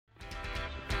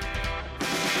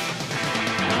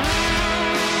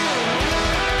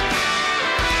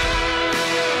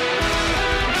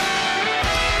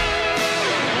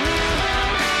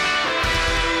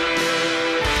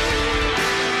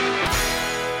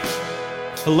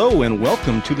Hello and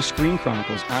welcome to the Screen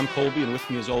Chronicles. I'm Colby, and with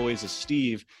me as always is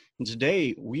Steve. And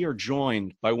today we are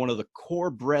joined by one of the core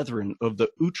brethren of the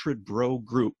Uhtred Bro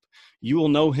group. You will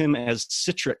know him as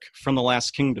Sihtric from The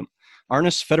Last Kingdom.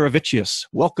 Arnas Fedaravičius,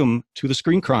 welcome to the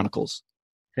Screen Chronicles.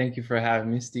 Thank you for having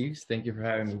me, Steve. Thank you for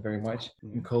having me very much.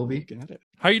 I'm Colby. Got it.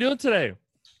 How are you doing today?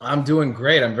 I'm doing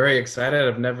great. I'm very excited.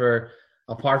 I've never,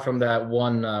 apart from that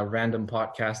one random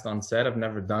podcast on set, I've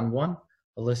never done one.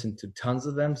 I listened to tons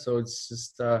of them, so it's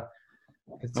just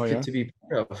it's good to be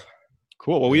part of.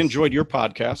 Cool. Well, we enjoyed your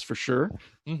podcast for sure.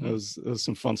 Mm-hmm. It was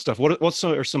some fun stuff. What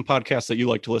are some podcasts that you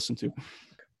like to listen to?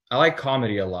 I like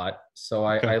comedy a lot, so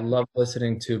I love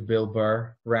listening to Bill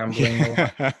Burr rambling.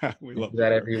 We love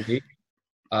that every week.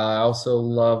 I also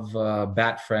love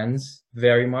Bat Friends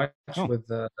very much with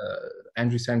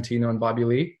Andrew Santino and Bobby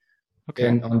Lee. Okay.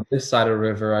 And on this side of the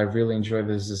river, I really enjoy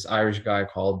this Irish guy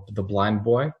called The Blind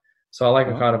Boy. So I like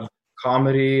a kind of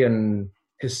comedy and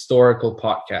historical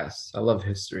podcasts. I love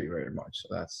history very much. So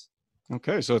that's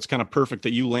okay. So it's kind of perfect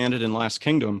that you landed in Last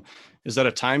Kingdom. Is that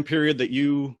a time period that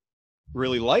you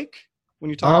really like when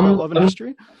you talk about love and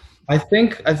history? I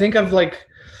think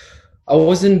I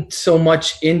wasn't so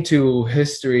much into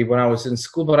history when I was in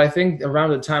school, but I think around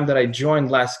the time that I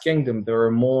joined Last Kingdom, there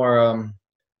were more.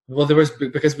 There was,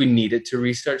 because we needed to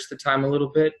research the time a little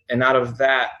bit. And out of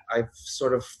that, I've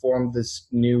sort of formed this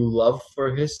new love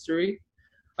for history.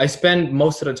 I spend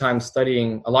most of the time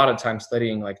studying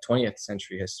like 20th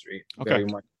century history. Okay. Very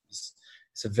much.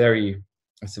 It's a very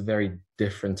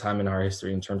different time in our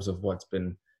history in terms of what's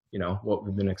been, what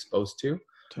we've been exposed to.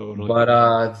 Totally.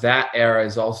 But that era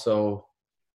is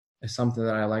something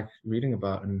that I like reading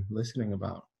about and listening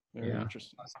about. Very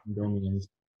interesting. Mm-hmm.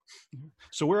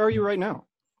 So where are you right now?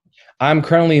 I'm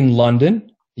currently in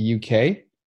London, the UK.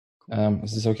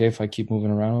 Is this okay if I keep moving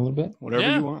around a little bit?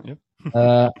 Whatever you want. Yep.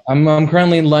 I'm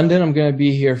currently in London. I'm going to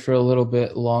be here for a little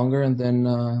bit longer, and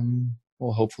then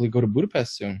we'll hopefully go to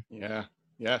Budapest soon. Yeah.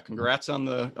 Congrats on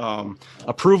the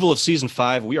approval of season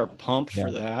 5. We are pumped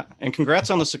for that, and congrats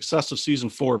on the success of season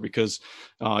 4 because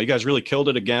you guys really killed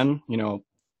it again. You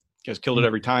guys killed it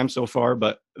every time so far,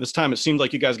 but this time it seemed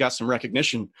like you guys got some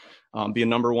recognition, being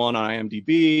number 1 on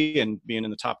IMDb and being in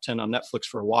the top 10 on Netflix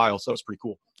for a while. So it's pretty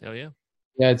cool. Hell yeah.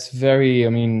 Yeah, it's very,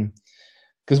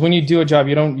 because when you do a job,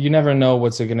 you never know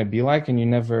what's it going to be like.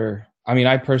 And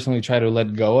I personally try to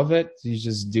let go of it. You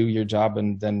just do your job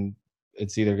and then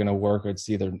it's either going to work or it's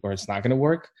not going to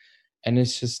work. And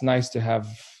it's just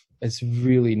it's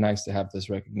really nice to have this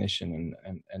recognition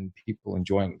and people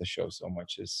enjoying the show so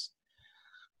much. It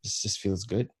just feels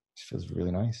good. It feels really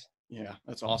nice. Yeah,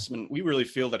 that's awesome. And we really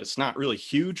feel that it's not really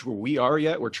huge where we are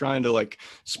yet. We're trying to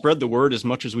spread the word as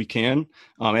much as we can.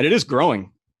 And it is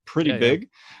growing pretty big.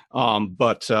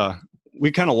 But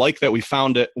we kind of like that we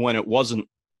found it when it wasn't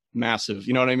massive.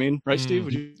 You know what I mean? Right,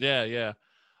 Steve? Yeah.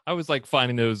 I was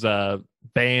finding those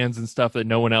bands and stuff that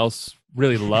no one else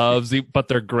really loves, but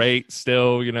they're great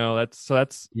still.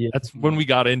 That's when we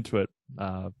got into it.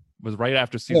 Was right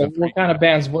after season 3. What kind of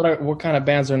bands? What kind of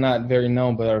bands are not very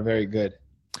known but are very good?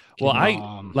 Well,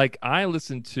 I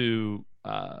listen to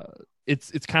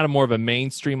it's kind of more of a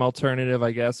mainstream alternative,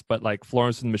 I guess, but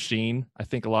Florence and the Machine. I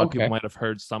think a lot of people might have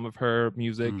heard some of her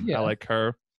music. I like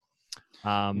her.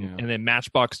 And then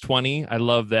Matchbox 20, I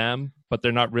love them, but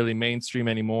they're not really mainstream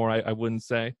anymore. I wouldn't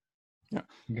say. Yeah,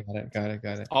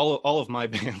 got it. All of my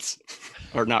bands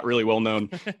are not really well known,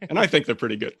 and I think they're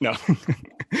pretty good. No,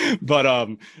 but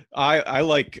I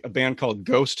like a band called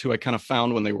Ghost, who I kind of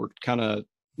found when they were kind of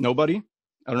nobody.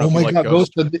 I don't know. Oh my God,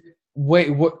 Ghost!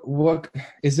 Wait, what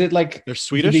is it like? They're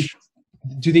Swedish.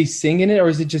 Do they sing in it, or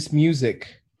is it just music?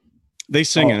 They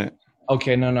sing in it.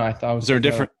 Okay, no, I thought it was. Is there a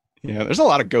different? Yeah, there's a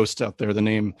lot of Ghosts out there. The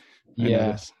name.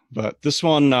 Yes, but this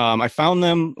one, I found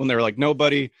them when they were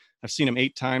nobody. I've seen them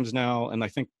 8 times now, and I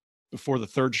think before the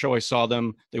 3rd show I saw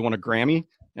them, they won a Grammy,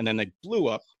 and then they blew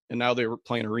up, and now they were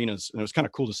playing arenas, and it was kind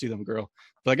of cool to see them grow.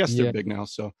 But I guess they're big now.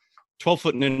 So 12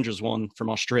 Foot Ninja's one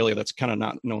from Australia that's kind of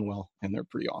not known well, and they're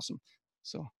pretty awesome.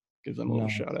 So give them a little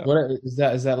shout out. What is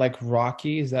that? Is that like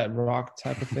Rocky? Is that rock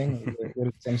type of thing?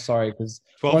 I'm sorry, because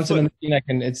once in the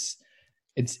machine,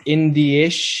 it's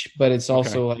indie-ish, but it's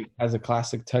also has a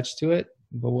classic touch to it.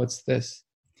 But what's this?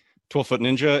 12 Foot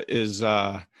Ninja is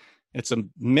it's a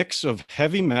mix of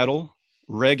heavy metal,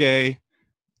 reggae,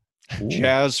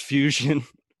 jazz fusion.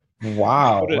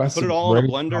 Wow. Put it all in a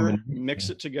blender, mix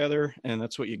it together, and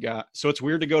that's what you got. So it's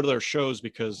weird to go to their shows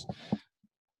because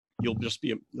you'll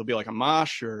be like a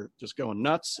mosh or just going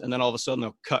nuts, and then all of a sudden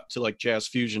they'll cut to jazz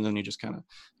fusion, and you just kind of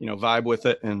vibe with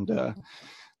it, and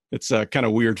it's a kind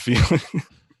of weird feeling.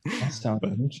 That sounds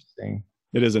interesting.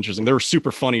 It is interesting. They were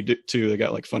super funny too. They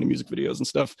got like funny music videos and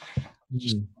stuff.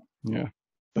 Yeah.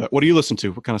 But what do you listen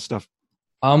to? What kind of stuff?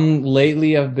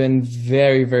 Lately I've been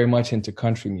very, very much into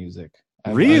country music.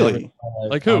 Really?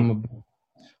 Like who?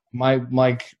 My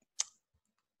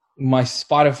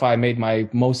Spotify made my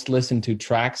most listened to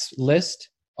tracks list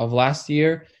of last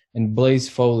year, and Blaze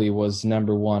Foley was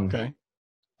number one. Okay.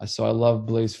 So I love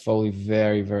Blaze Foley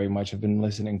very, very much. I've been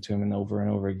listening to him and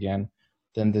over again.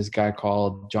 Then this guy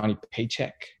called Johnny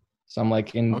Paycheck. So I'm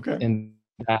like in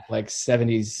that like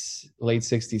 70s, late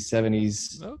 60s,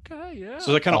 70s. Okay, yeah.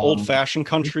 So that kind of old-fashioned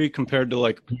country compared to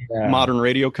like modern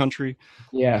radio country.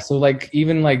 Yeah, so like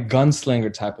even like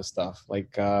gunslinger type of stuff.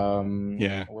 Like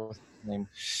what's his name?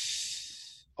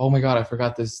 Oh my God, I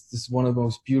forgot this. This is one of the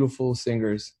most beautiful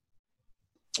singers.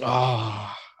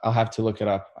 I'll have to look it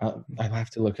up. I'll have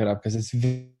to look it up because it's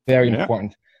very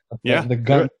important. The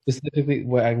gun specifically.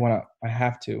 What I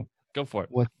have to go for it.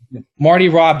 Marty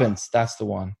Robbins? That's the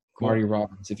one. Cool. Marty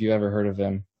Robbins. If you ever heard of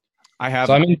him, I have.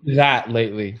 So I'm into that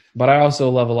lately, but I also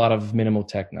love a lot of minimal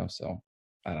techno. So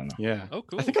I don't know. Yeah. Oh,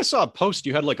 cool. I think I saw a post.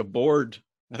 You had like a board.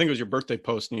 I think it was your birthday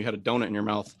post, and you had a donut in your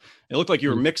mouth. It looked like you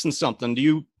were mixing something. Do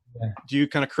you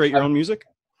kind of create your own music?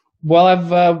 Well,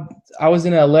 I was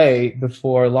in LA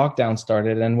before lockdown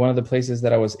started, and one of the places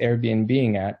that I was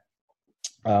Airbnb-ing at,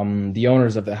 the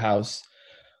owners of the house,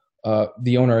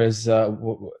 the owner is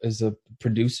a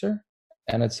producer,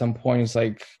 and at some point he's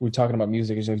like, we're talking about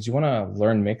music. He's like, "Do you want to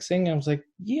learn mixing?" And I was like,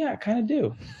 "Yeah, I kind of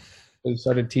do." So he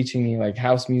started teaching me like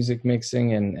house music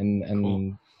mixing and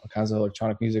cool. All kinds of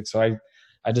electronic music. So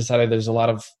I decided I have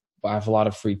a lot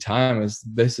of free time.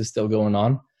 This is still going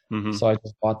on. Mm-hmm. So I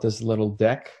just bought this little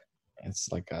deck.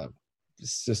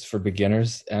 It's just for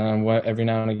beginners, and every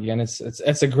now and again, it's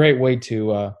a great way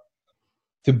to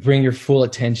bring your full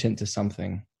attention to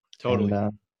something. Totally.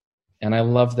 And I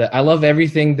love that. I love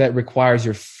everything that requires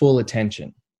your full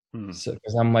attention. So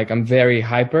because I'm very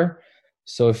hyper.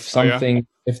 So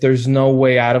if there's no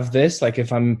way out of this, like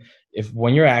if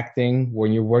when you're acting,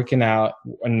 when you're working out,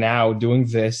 and now doing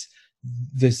this,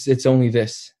 it's only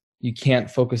this. You can't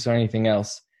focus on anything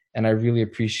else, and I really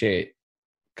appreciate.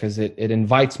 Because it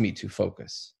invites me to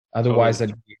focus. Otherwise,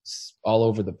 I'd be all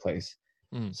over the place.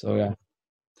 So yeah.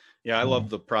 Yeah, I love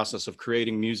the process of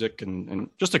creating music and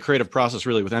just a creative process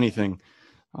really with anything.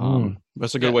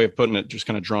 That's a good way of putting it, just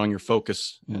kind of drawing your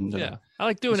focus. And I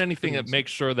like doing anything that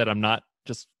makes sure that I'm not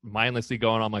just mindlessly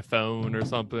going on my phone or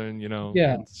something,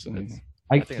 Yeah.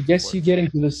 I guess you get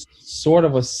into this sort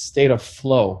of a state of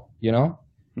flow,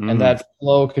 and that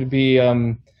flow could be...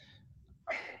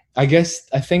 I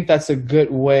think that's a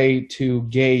good way to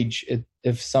gauge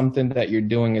if something that you're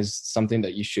doing is something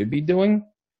that you should be doing.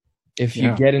 If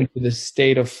you get into the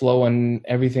state of flow and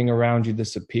everything around you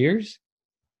disappears,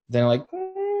 then like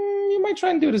you might try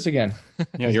and do this again.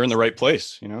 Yeah, you're in the right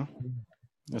place.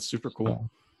 That's super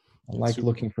cool. I like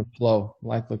looking for flow.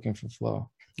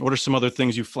 What are some other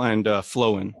things you find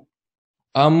flow in?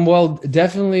 Well,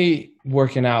 definitely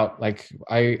working out. Like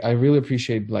I really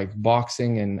appreciate like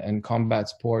boxing and combat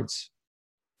sports.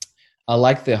 I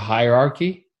like the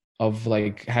hierarchy of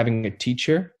like having a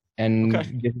teacher and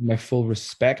giving my full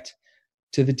respect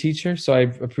to the teacher. So I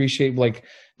appreciate like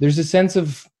there's a sense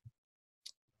of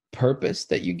purpose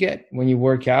that you get when you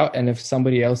work out, and if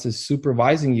somebody else is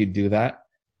supervising you do that,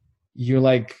 you're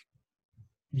like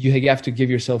you have to give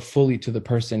yourself fully to the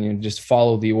person and just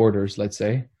follow the orders, let's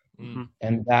say. Mm-hmm.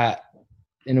 And that,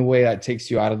 in a way, that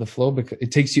takes you out of the flow, because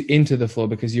it takes you into the flow,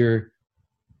 because you're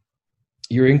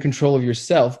in control of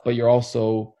yourself, but you're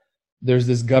also, there's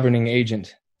this governing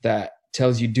agent that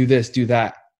tells you do this, do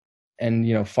that,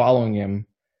 and following him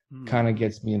kind of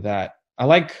gets me that. I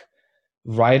like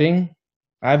writing.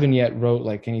 I haven't yet wrote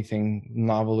like anything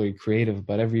novel or creative,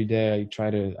 but every day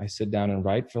I sit down and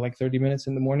write for like 30 minutes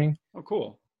in the morning. Oh,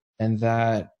 cool. And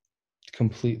that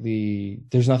completely,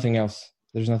 there's nothing else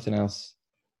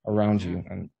around you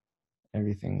and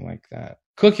everything like that.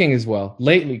 Cooking as well.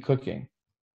 Lately cooking.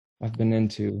 I've been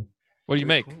into. What do you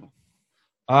make?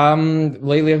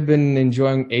 Lately I've been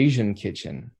enjoying Asian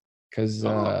kitchen, because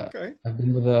I've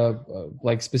been with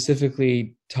like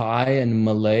specifically Thai and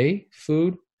Malay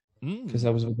food, because I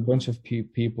was with a bunch of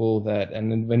people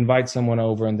and then invite someone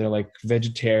over and they're like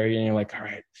vegetarian, and you're like, all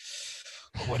right,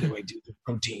 what do I do with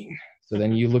protein? So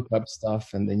then you look up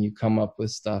stuff and then you come up with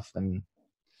stuff, and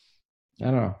I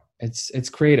don't know. It's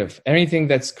creative. Anything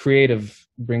that's creative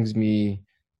brings me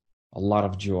a lot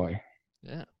of joy.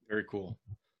 Yeah. Very cool.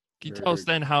 Can you tell us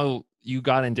then how you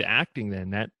got into acting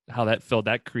then? How that filled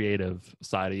that creative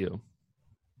side of you?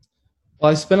 Well,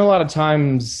 I spent a lot of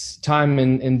time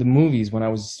in the movies when I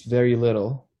was very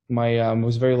little. I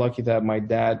was very lucky that my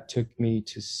dad took me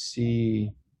to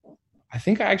see. I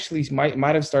think I actually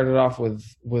might have started off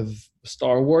with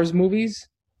Star Wars movies,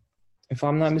 if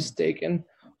I'm not mistaken,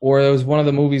 or it was one of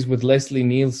the movies with Leslie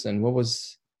Nielsen. What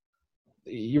was?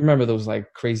 You remember those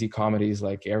like crazy comedies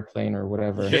like Airplane or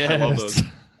whatever? Yeah, I love those.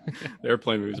 The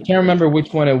Airplane movies. I can't remember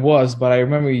which one it was, but I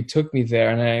remember he took me there,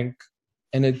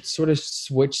 and it sort of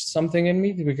switched something in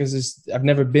me because I've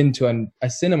never been to a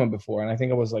cinema before, and I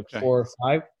think I was like 4 or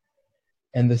 5,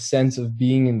 and the sense of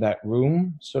being in that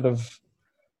room sort of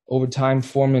over time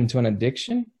formed into an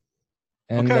addiction,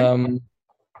 and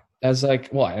as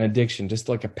like an addiction, just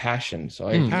like a passion. So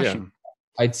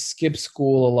I'd skip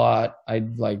school a lot.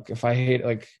 I'd like if I hate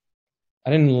like. I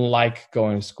didn't like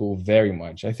going to school very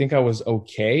much. I think I was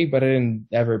okay, but I didn't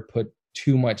ever put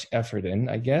too much effort in,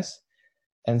 I guess.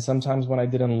 And sometimes when I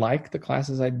didn't like the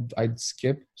classes, I'd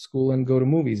skip school and go to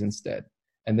movies instead,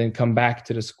 and then come back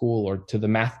to the school or to the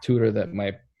math tutor that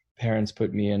my parents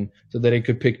put me in so that they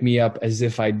could pick me up as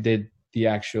if I did the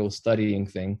actual studying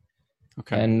thing.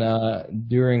 Okay. And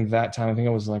during that time, I think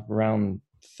I was like around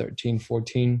 13,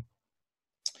 14.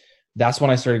 That's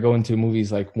when I started going to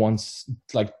movies like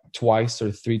twice or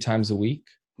 3 times a week.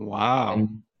 Wow.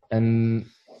 And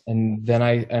then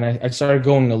I started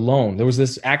going alone. There was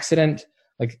this accident,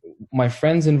 like my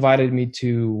friends invited me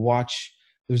to watch,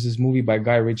 there's this movie by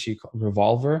Guy Ritchie called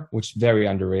Revolver, which is very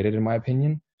underrated in my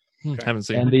opinion. Okay. Haven't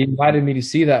seen it. And they invited me to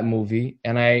see that movie,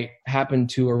 and I happened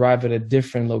to arrive at a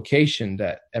different location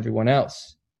than everyone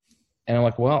else. And I'm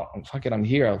like, well, fuck it, I'm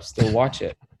here. I'll still watch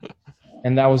it.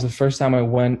 And that was the first time I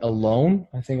went alone.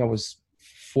 I think I was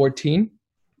 14.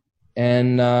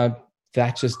 And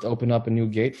that just opened up a new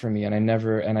gate for me. And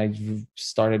I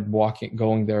started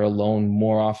going there alone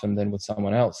more often than with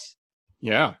someone else.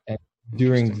 Yeah. And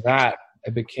during that,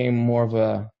 it became more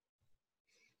of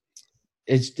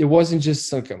it wasn't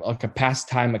just like a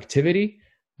pastime activity,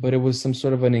 but it was some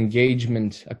sort of an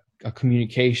engagement, a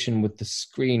communication with the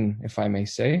screen, if I may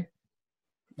say.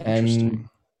 And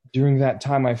during that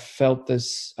time, I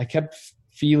kept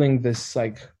feeling this,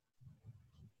 like,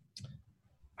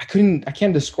 I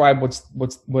can't describe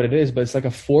what it is, but it's like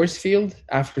a force field.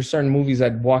 After certain movies,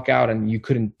 I'd walk out and you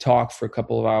couldn't talk for a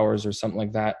couple of hours or something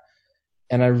like that.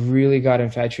 And I really got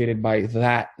infatuated by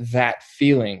that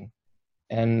feeling.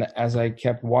 And as I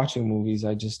kept watching movies,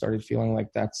 I just started feeling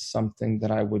like that's something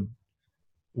that I would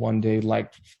one day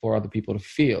like for other people to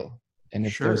feel. And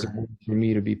if there was a way for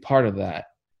me to be part of that.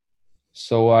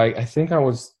 So I think I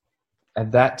was,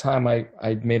 at that time, I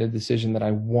made a decision that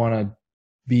I want to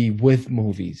be with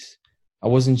movies. I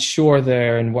wasn't sure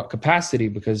there in what capacity,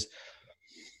 because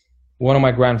one of my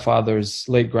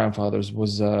late grandfathers,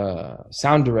 was a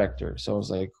sound director. So I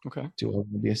was like, do I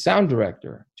want to be a sound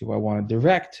director? Do I want to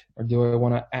direct, or do I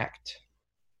want to act?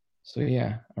 So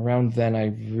yeah, around then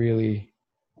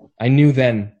I knew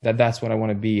then that that's what I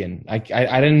want to be in. I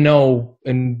didn't know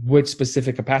in which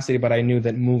specific capacity, but I knew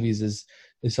that movies is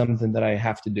something that I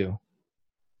have to do.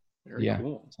 Very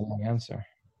cool. That's a long answer.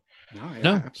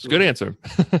 No, it's a good answer.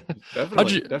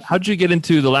 How'd you get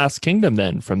into The Last Kingdom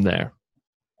then from there?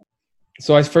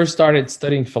 So I first started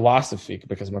studying philosophy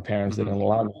because my parents didn't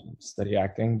allow me to study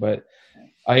acting, but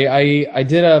I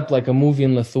did a movie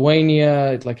in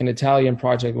Lithuania, like an Italian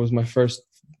project. It was my first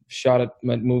shot at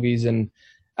movies, and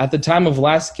at the time of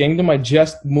Last Kingdom, I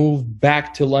just moved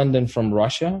back to London from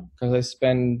Russia because I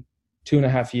spent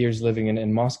 2.5 years living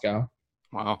in Moscow.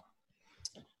 Wow.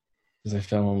 Because I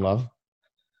fell in love.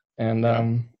 And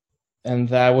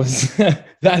that was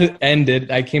that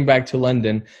ended. I came back to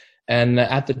London, and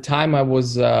at the time I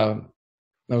was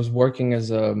working as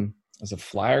a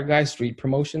flyer guy, street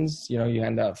promotions. You know, you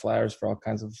hand out flyers for all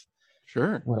kinds of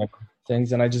whatever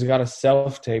things, and I just got a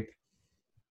self-tape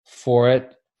for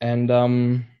it. And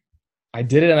I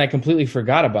did it, and I completely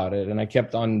forgot about it, and I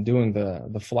kept on doing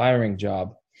the flyering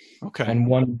job. Okay. And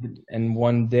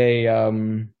one day,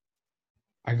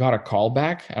 I got a call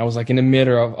back. I was like in the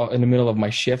middle of my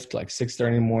shift, like 6:30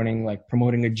 in the morning, like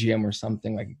promoting a gym or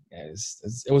something. Like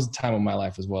it was a time of my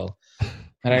life as well.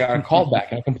 And I got a call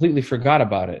back, and I completely forgot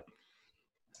about it.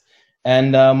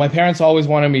 And my parents always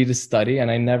wanted me to study,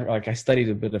 and I studied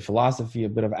a bit of philosophy, a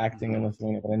bit of acting in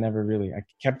Lithuania, but I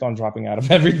kept on dropping out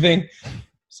of everything.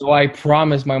 So I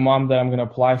promised my mom that I'm going to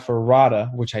apply for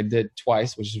RADA, which I did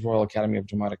twice, which is Royal Academy of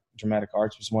Dramatic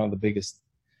Arts, which is one of the biggest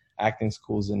acting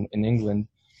schools in England.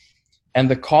 And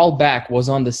the call back was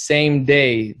on the same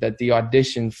day that the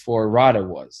audition for RADA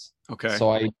was. Okay.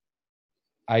 So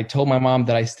I told my mom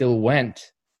that I still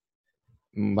went,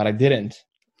 but I didn't.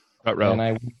 And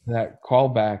I went to that call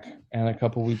back, and a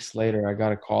couple weeks later, I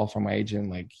got a call from my agent,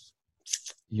 like,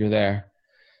 "You're there."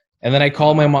 And then I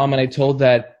called my mom and I told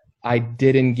that I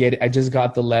just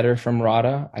got the letter from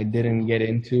RADA. I didn't get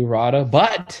into RADA,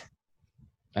 but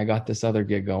I got this other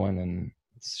gig going, and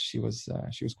she was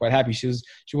quite happy. She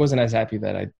wasn't as happy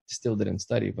that I still didn't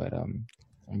study, but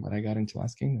I got into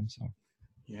Last Kingdom. So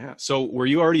yeah. So were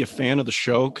you already a fan of the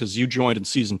show because you joined in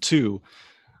season 2?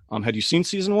 Had you seen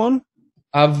season 1?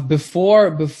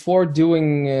 Before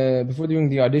doing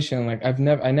the audition, like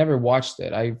I never watched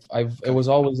it. It was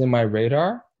always in my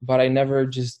radar, but I never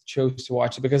just chose to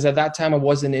watch it because at that time I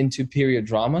wasn't into period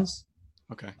dramas.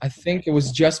 Okay. I think it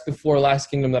was just before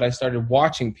Last Kingdom that I started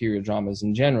watching period dramas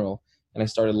in general, and I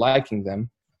started liking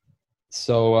them.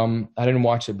 So I didn't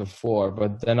watch it before,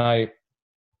 but then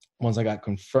once I got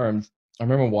confirmed, I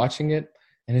remember watching it,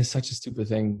 and it's such a stupid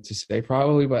thing to say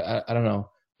probably, but I don't know.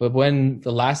 But when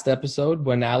the last episode,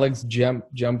 when Alex Uhtred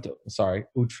jumped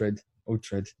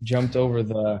over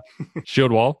the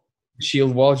shield wall. Do you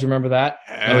remember that?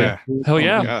 Yeah. Hell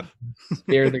yeah.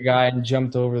 Scared the guy and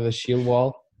jumped over the shield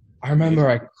wall. I remember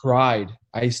I cried.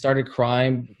 I started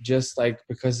crying just like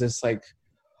because it's like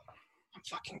I'm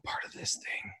fucking part of this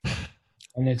thing.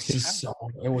 And it's just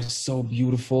it was so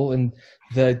beautiful. And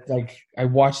I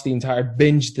watched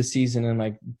binged the season in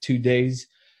like 2 days.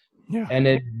 Yeah. And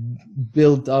it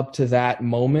built up to that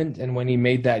moment. And when he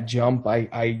made that jump,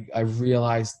 I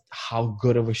realized how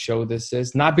good of a show this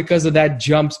is. Not because of that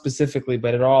jump specifically,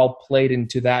 but it all played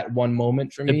into that one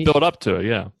moment for me. It built up to it,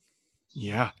 yeah.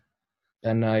 Yeah.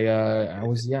 And I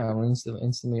was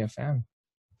instantly a fan.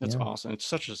 That's awesome. It's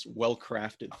such a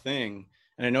well-crafted thing.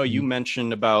 And I know you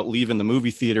mentioned about leaving the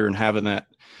movie theater and having that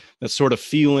sort of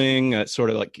feeling, that sort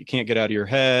of like you can't get out of your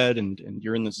head and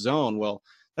you're in this zone. Well,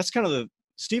 that's kind of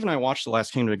Steve and I watched The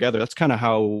Last Kingdom together. That's kind of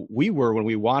how we were when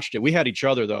we watched it. We had each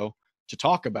other, though, to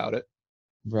talk about it.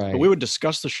 Right. But we would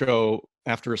discuss the show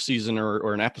after a season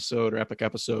or an episode or epic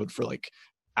episode for like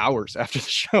hours after the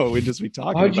show. We'd just be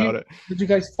talking about it. How'd you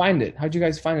guys find it? How'd you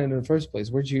guys find it in the first place?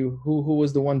 Who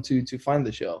was the one to find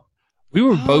the show?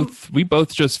 We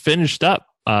both just finished up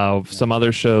some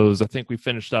other shows. I think we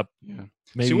finished up. Yeah.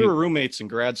 Maybe. So we were roommates in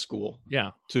grad school.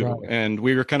 Yeah. Too. Right. And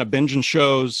we were kind of binging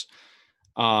shows.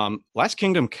 Last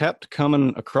Kingdom kept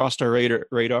coming across our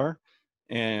radar.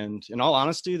 And in all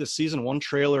honesty, the season 1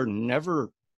 trailer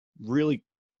never really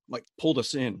like pulled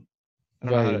us in.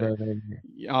 Right.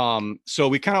 So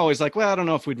we kind of always like, well, I don't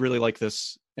know if we'd really like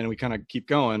this. And we kind of keep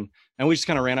going. And we just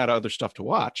kind of ran out of other stuff to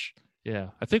watch. Yeah.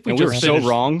 I think we were so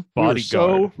wrong.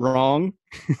 Bodyguard. We were so wrong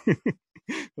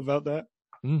about that.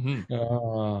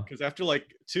 Mm-hmm. Because after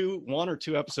like 1 or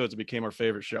 2 episodes, it became our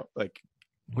favorite show. Like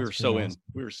we were so in.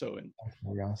 We were so in. That's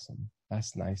really awesome.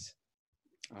 That's nice.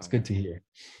 It's good to hear.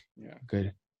 Yeah.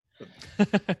 Good.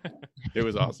 It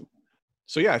was awesome.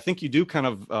 So yeah, I think you do kind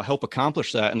of help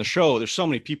accomplish that in the show. There's so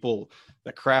many people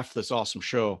that craft this awesome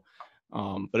show,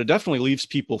 but it definitely leaves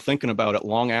people thinking about it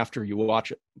long after you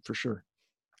watch it, for sure.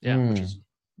 Yeah, which is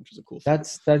a cool thing.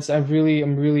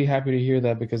 I'm really happy to hear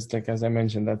that because, like as I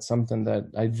mentioned, that's something that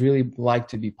I'd really like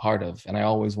to be part of, and I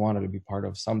always wanted to be part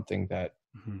of something that,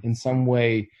 in some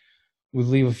way, would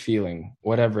leave a feeling,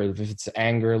 whatever, if it's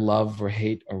anger, love, or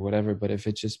hate, or whatever. But if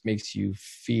it just makes you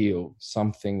feel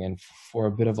something, and for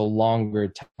a bit of a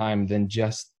longer time than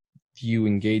just you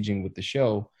engaging with the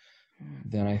show,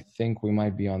 then I think we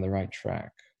might be on the right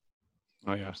track.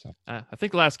 Oh yeah. I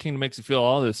think Last Kingdom makes you feel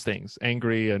all those things,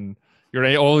 angry, and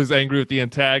you're always angry with the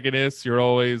antagonist. You're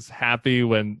always happy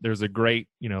when there's a great,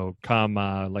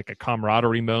 like a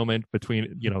camaraderie moment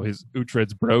between, his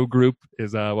Uhtred's bro group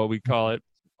is what we call it.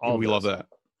 We love that.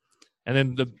 And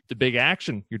then the big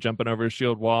action, you're jumping over a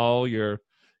shield wall, you're,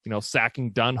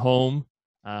 sacking Dunholm.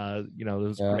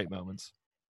 Those great moments.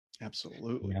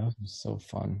 Absolutely. Yeah, those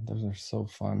are so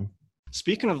fun.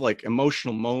 Speaking of like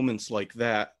emotional moments like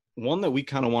that, one that we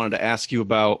kind of wanted to ask you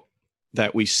about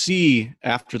that we see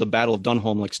after the Battle of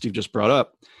Dunholm, like Steve just brought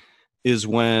up, is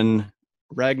when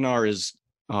Ragnar has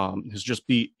just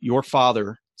beat your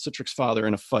father, Sihtric's father,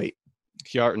 in a fight,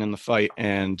 Kjartan in the fight,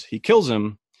 and he kills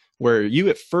him, where you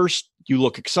at first, you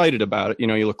look excited about it.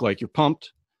 You look like you're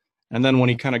pumped. And then when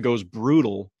he kind of goes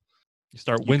brutal, you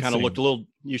start wincing. Kind of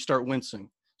you start wincing.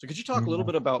 So could you talk a little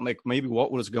bit about maybe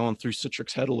what was going through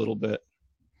Sihtric's head a little bit?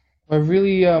 I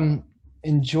really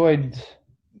enjoyed,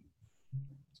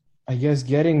 I guess,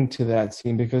 getting to that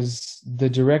scene because the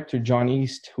director, John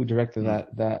East, who directed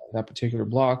that particular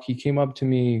block, he came up to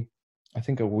me, I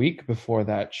think a week before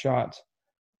that shot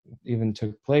even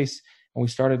took place, and we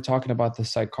started talking about the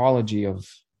psychology of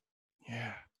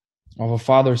a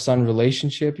father-son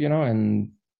relationship, and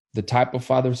the type of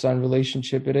father-son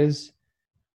relationship it is,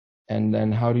 and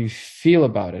then how do you feel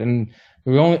about it. And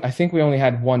I think we only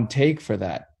had one take for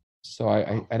that. So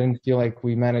I didn't feel like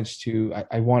we managed to.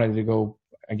 I wanted to go,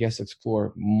 I guess,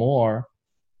 explore more,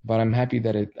 but I'm happy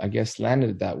that it, I guess,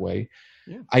 landed that way.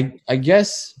 Yeah. I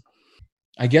guess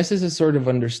it's a sort of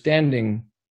understanding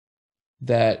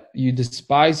that you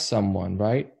despise someone,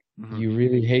 right? Mm-hmm. You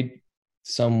really hate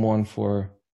someone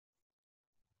for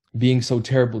being so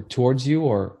terrible towards you,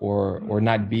 or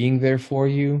not being there for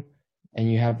you,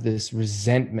 and you have this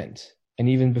resentment. And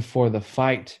even before the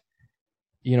fight,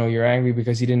 you know, you're angry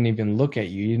because he didn't even look at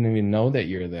you. You didn't even know that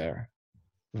you're there,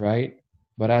 right?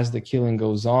 But as the killing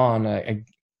goes on, I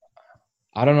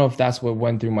don't know if that's what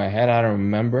went through my head. I don't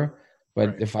remember. But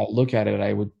right. If I look at it,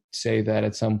 I would say that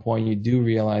at some point you do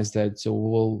realize that, so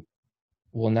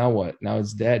well, now what? Now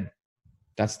it's dead.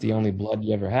 That's the only blood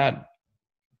you ever had.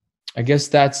 I guess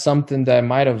that's something that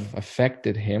might have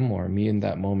affected him or me in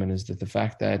that moment, is that the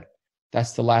fact that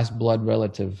that's the last blood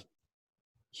relative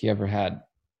he ever had.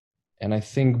 And I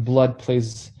think blood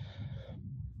plays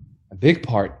a big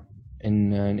part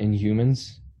in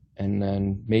humans, and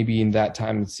then maybe in that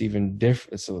time it's even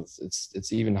different. So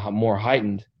it's even more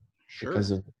heightened. Sure.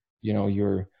 Because of, you know,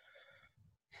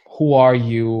 who are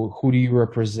you? Who do you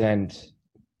represent?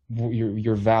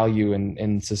 Your value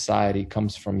in society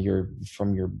comes from where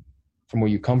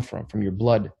you come from your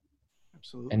blood.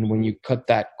 Absolutely. And when you cut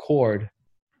that cord,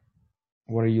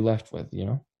 what are you left with? You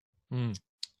know.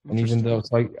 And even though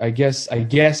it's like, I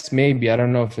guess maybe, I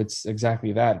don't know if it's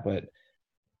exactly that, but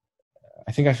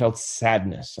I think I felt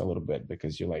sadness a little bit,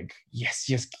 because you're like, yes,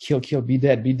 kill, be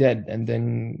dead. And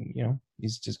then, you know,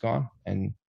 he's just gone,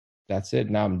 and that's it.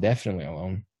 Now I'm definitely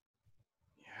alone.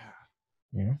 Yeah.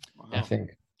 You know, wow. I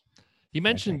think.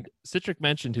 Sihtric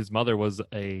mentioned his mother was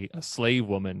a slave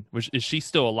woman. Is she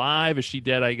still alive? Is she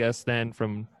dead, I guess, then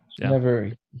from? Yeah.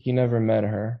 He never met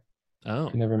her. Oh.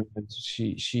 He never met,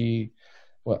 she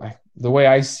well, the way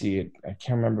I see it, I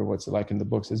can't remember what's like in the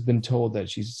books. It's been told that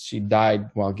she died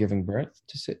while giving birth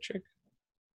to Sihtric.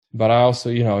 But I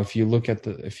also, you know, if you look at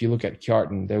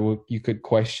Kjartan, you could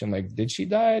question, like, did she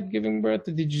die at giving birth,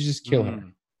 or did you just kill her?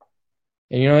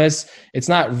 And you know, it's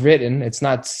not written, it's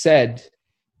not said,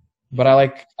 but I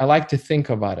like to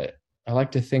think about it. I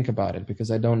like to think about it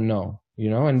because I don't know, you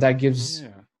know, and that gives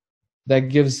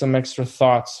some extra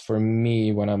thoughts for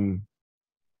me when I'm,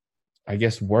 I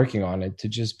guess, working on it, to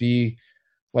just be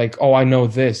like, oh, I know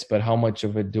this, but how much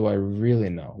of it do I really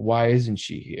know? Why isn't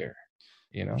she here?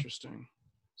 You know? Interesting.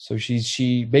 So she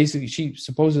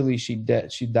supposedly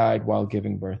died while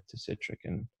giving birth to Sihtric,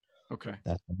 and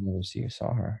that's when I never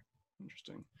saw her.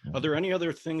 Interesting. Yeah. Are there any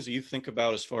other things that you think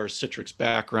about as far as Sihtric's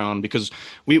background? Because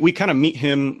we kind of meet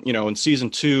him, you know, in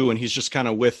season 2, and he's just kind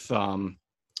of with I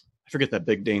forget that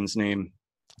big Dane's name.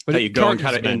 But that you go and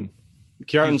kind of in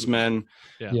Kjartan's men.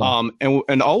 Yeah.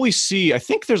 And all we see, I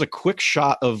think there's a quick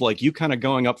shot of like you kind of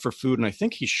going up for food, and I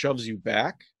think he shoves you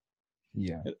back.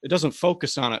 Yeah. It doesn't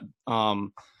focus on it.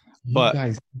 But you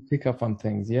guys pick up on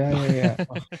things. Yeah.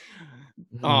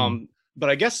 But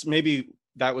I guess maybe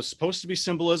that was supposed to be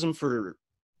symbolism for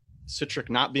Sihtric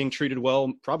not being treated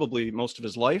well, probably most of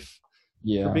his life.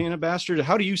 Yeah. For being a bastard.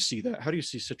 How do you see that? How do you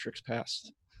see Sihtric's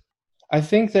past? I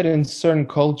think that in certain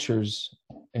cultures,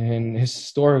 and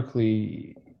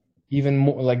historically, even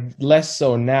more, like less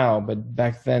so now, but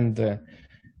back then,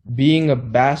 being a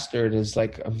bastard is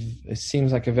like it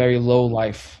seems like a very low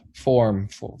life form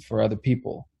for other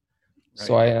people. Right.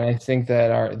 So I think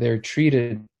that they're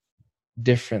treated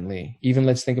differently. Even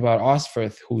let's think about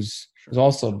Osferth, who's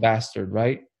also a bastard,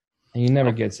 right? And he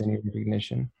never gets any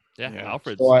recognition. Yeah.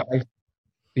 Alfred's. So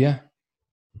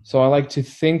So I like to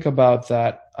think about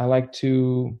that. I like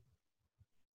to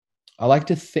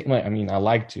think. I mean, I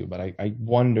like to, but I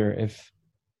wonder if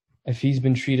he's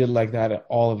been treated like that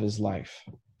all of his life.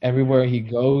 Everywhere he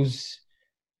goes,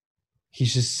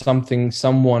 he's just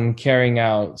someone carrying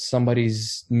out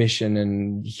somebody's mission,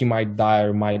 and he might die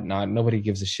or might not. Nobody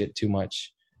gives a shit too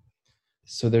much.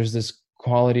 So there's this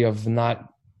quality of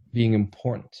not being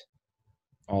important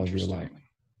all of your life.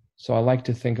 So I like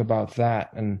to think about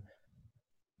that, and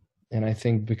I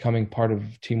think becoming part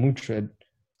of Team Uhtred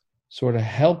sort of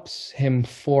helps him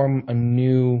form a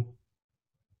new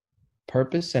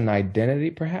purpose and identity,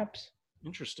 perhaps.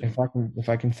 Interesting. If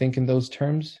I can think in those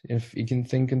terms, if he can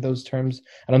think in those terms,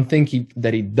 I don't think he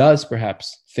does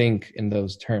perhaps think in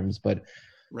those terms, but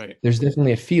there's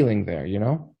definitely a feeling there, you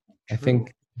know. True. I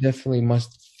think definitely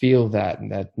must feel that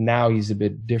now he's a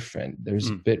bit different. There's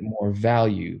a bit more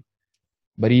value,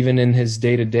 but even in his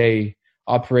day-to-day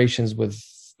operations with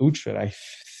Uhtred, I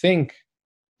think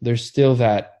there's still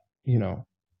that, you know,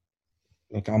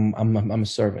 like I'm a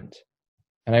servant,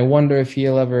 and I wonder if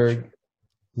he'll ever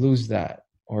lose that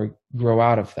or grow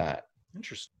out of that.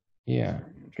 Interesting. Yeah.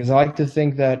 because I like to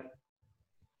think that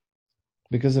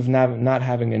because of not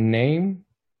having a name,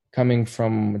 coming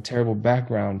from a terrible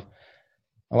background,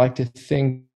 I like to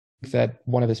think that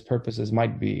one of his purposes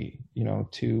might be,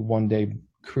 to one day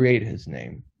create his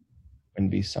name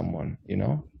and be someone,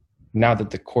 now that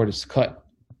the cord is cut,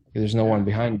 there's no one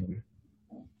behind him.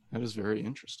 That is very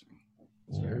interesting.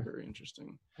 It's very, very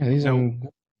interesting. Yeah, these are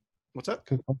what's that?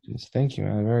 Good questions. Thank you,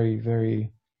 man. Very,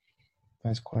 very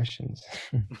nice questions.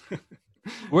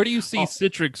 Where do you see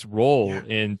Sihtric's role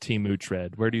in Team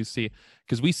Uhtred? Where do you see?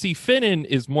 Because we see Finan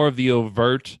is more of the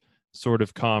overt sort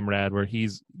of comrade, where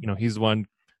he's the one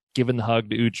giving the hug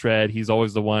to Uhtred. He's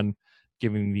always the one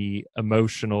giving the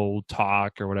emotional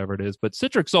talk or whatever it is. But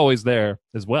Sihtric's always there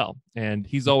as well, and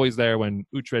he's always there when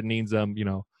Uhtred needs him.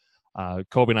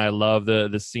 Kobe and I love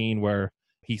the scene where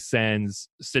he sends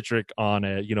Sihtric on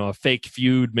a fake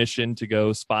feud mission to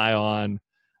go spy on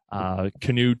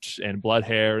Canute and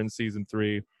Bloodhair in season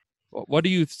 3. What do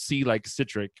you see like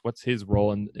Sihtric? What's his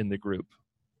role in the group?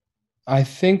 I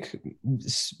think,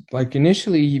 like,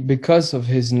 initially, because of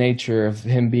his nature of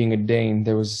him being a Dane,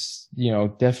 there was,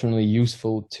 definitely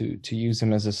useful to use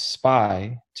him as a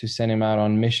spy, to send him out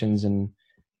on missions and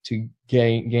to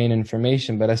gain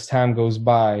information. But as time goes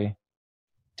by,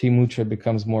 Team Uhtred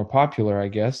becomes more popular, I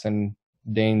guess, and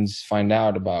Danes find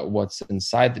out about what's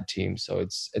inside the team, so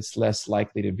it's less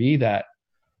likely to be that.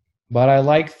 But I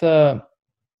like the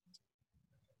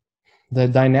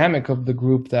dynamic of the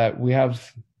group, that we're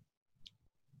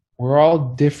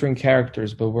all different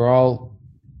characters, but we're all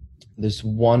this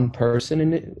one person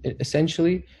in it,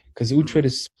 essentially, because Uhtred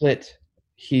is split.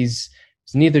 He's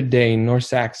neither Dane nor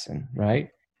Saxon, right?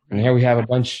 And here we have a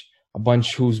bunch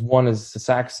who's one is a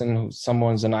Saxon,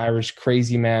 someone's an Irish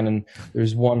crazy man, and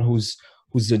there's one who's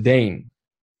a Dane.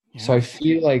 Yeah. So I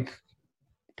feel like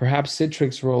perhaps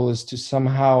Sihtric's role is to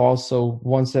somehow also,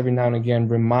 once every now and again,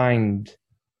 remind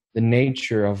the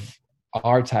nature of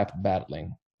our type of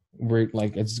battling. We're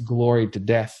like, it's glory to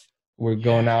death. We're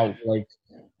going out like,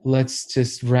 let's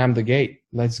just ram the gate.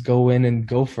 Let's go in and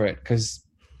go for it, because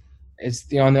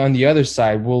it's on the other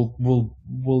side. We'll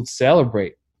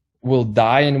celebrate. We'll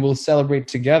die and we'll celebrate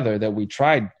together that we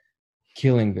tried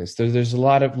killing this. There's a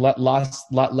lot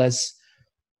less.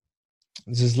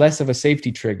 There's less of a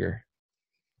safety trigger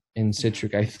in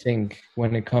Sihtric, I think,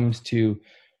 when it comes to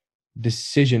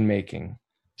decision making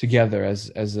together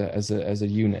as a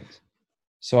unit.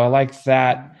 So I like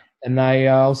that, and I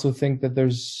also think that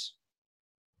there's,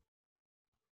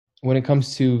 when it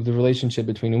comes to the relationship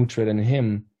between Uhtred and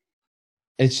him,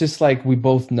 it's just like we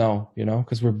both know,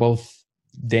 because we're both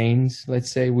Danes.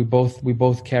 Let's say we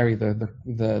both carry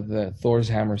the Thor's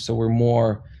hammer, so we're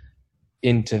more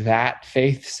into that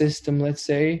faith system, let's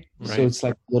say. Right. So it's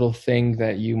like a little thing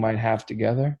that you might have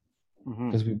together,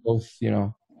 because we both,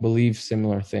 believe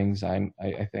similar things. I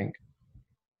think.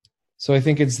 So I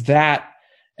think it's that.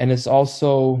 And it's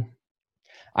also,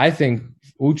 I think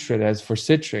Uhtred, as for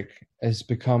Sihtric, has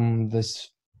become this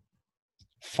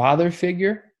father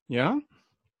figure. Yeah.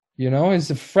 As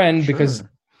a friend, sure.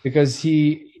 because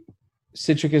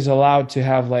Sihtric is allowed to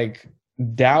have like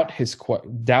doubt his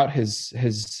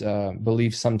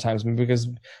beliefs sometimes, because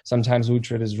sometimes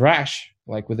Uhtred is rash,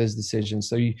 like with his decisions.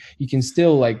 So you can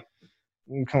still like,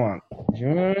 come on,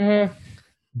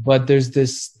 but there's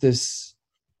this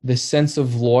sense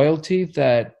of loyalty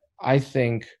that I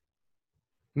think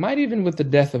might, even with the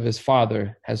death of his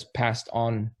father, has passed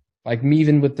on. Like,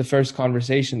 even with the first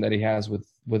conversation that he has with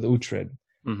Uhtred,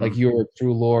 like, you're a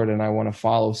true lord and I want to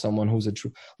follow someone who's a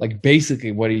true, like,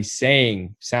 basically what he's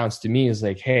saying sounds to me is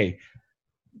like, hey,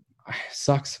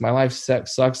 sucks, my life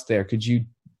sucks there. Could you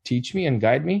teach me and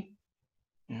guide me?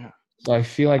 Yeah. So I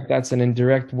feel like that's an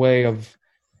indirect way of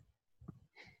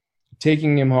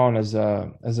taking him on as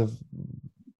a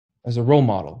role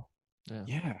model.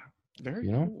 Yeah. Very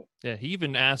cool. Yeah, he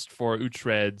even asked for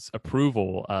Uhtred's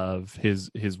approval of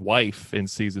his wife in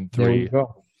season 3. There we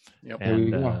go. Yep. And, there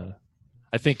we go.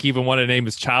 I think he even wanted to name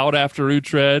his child after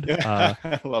Uhtred.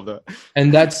 I love that.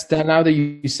 And that's that. Now that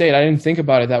you say it, I didn't think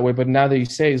about it that way, but now that you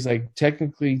say it, it's like,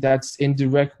 technically that's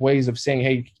indirect ways of saying,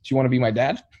 hey, do you want to be my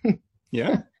dad?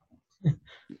 Yeah.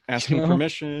 Asking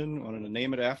permission, wanting to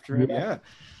name it after him. Yeah.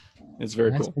 It's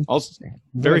very cool. Also,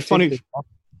 very funny.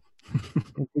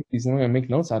 He's going to make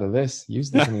notes out of this.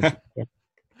 Use this.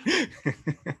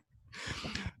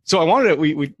 So I wanted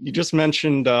to, you just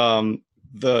mentioned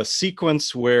the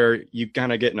sequence where you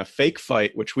kind of get in a fake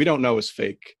fight, which we don't know is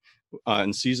fake,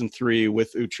 in season 3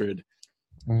 with Uhtred,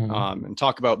 and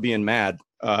talk about being mad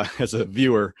as a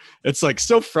viewer. It's like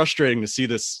so frustrating to see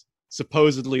this,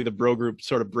 supposedly the bro group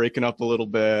sort of breaking up a little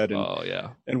bit. And,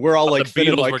 and we're all like, the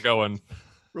Beatles were going.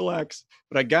 Relax.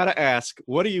 But I gotta ask,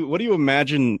 what do you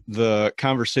imagine the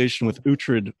conversation with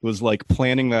Uhtred was like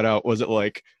planning that out? Was it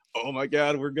like, oh my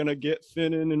God, we're gonna get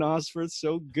Finan and Osferth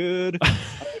so good,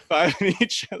 high-fiving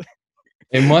each other?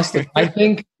 It must have. I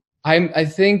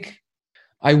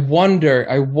wonder.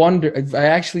 I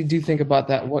actually do think about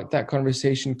that. What that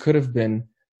conversation could have been,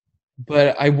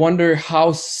 but I wonder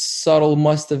how subtle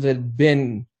must have it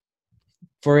been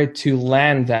for it to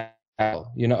land that.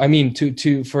 You know, I mean,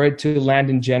 for it to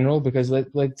land in general, because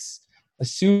let's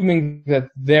assuming that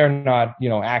they're not, you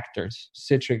know, actors.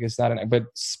 Sihtric is not but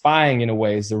spying in a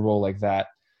way is a role like that.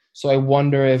 So I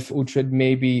wonder if Uhtred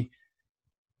maybe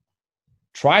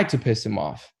tried to piss him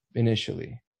off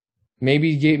initially.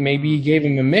 Maybe he gave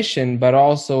him a mission, but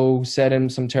also said him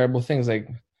some terrible things like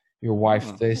your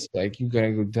wife this, like you're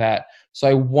gonna do that. So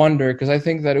I wonder, because I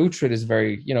think that Uhtred is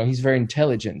very, you know, he's very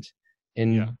intelligent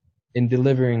in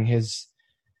delivering his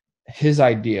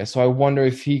idea. So I wonder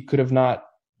if he could have not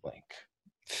like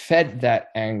fed that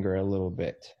anger a little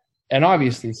bit. And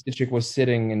obviously Sihtric was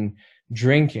sitting and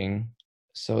drinking,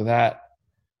 so that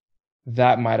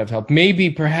might have helped. Maybe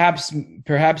perhaps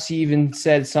he even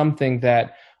said something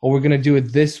that, oh, we're gonna do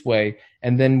it this way.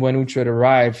 And then when Uhtred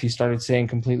arrived, he started saying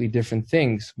completely different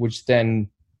things, which then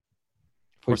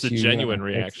puts a genuine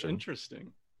reaction.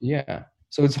 Interesting. Yeah.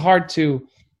 So it's hard to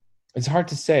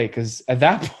say, because at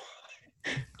that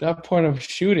point of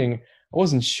shooting, I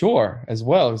wasn't sure as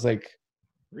well. It was like,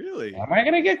 really, am I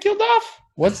gonna get killed off?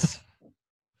 What's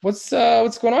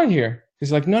going on here?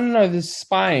 He's like, no, this is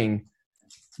spying.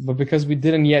 But because we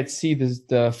didn't yet see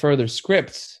the further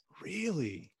scripts,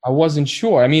 really, I wasn't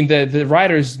sure. I mean, the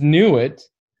writers knew it,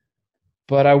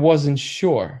 but I wasn't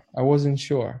sure.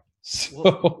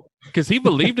 So. Because he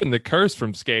believed in the curse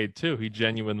from Skade too. He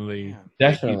genuinely,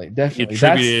 definitely, he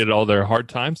attributed all their hard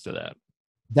times to that.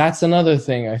 That's another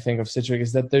thing I think of Sihtric,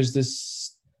 is that there's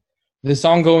this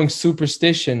ongoing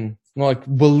superstition, like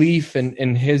belief in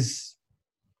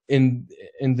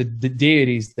the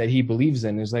deities that he believes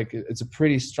in. It's like it's a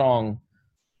pretty strong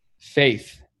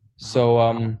faith.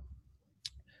 So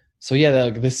yeah,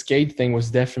 the Skade thing was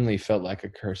definitely felt like a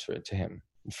curse to him.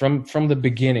 From the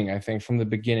beginning, I think, from the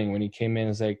beginning when he came in,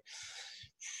 it's like,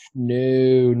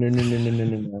 no.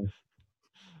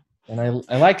 And I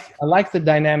like the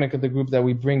dynamic of the group, that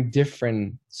we bring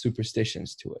different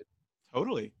superstitions to it.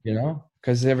 Totally. You know,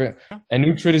 because and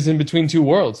Uhtred is in between two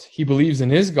worlds. He believes in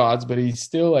his gods, but he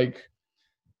still like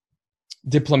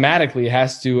diplomatically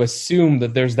has to assume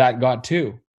that there's that god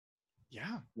too.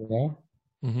 Yeah. You know.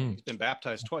 Mm-hmm. He's been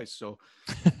baptized twice, so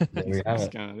there we have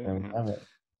it.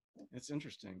 It's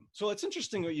interesting. So it's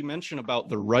interesting what you mentioned about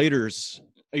the writers.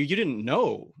 You didn't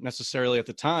know necessarily at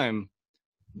the time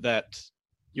that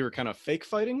you were kind of fake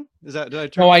fighting. Is that?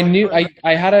 No, I knew.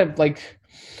 I had a like.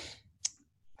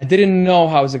 I didn't know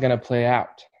how it was going to play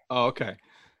out. Oh, okay.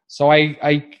 So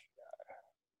I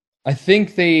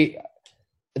think they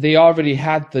already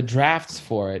had the drafts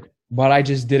for it, but I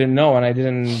just didn't know, and I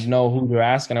didn't know who to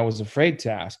ask, and I was afraid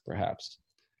to ask, perhaps.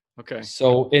 Okay.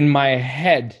 So in my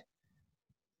head,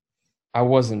 I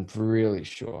wasn't really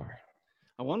sure.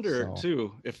 I wonder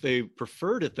too if they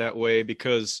preferred it that way,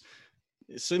 because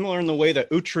similar in the way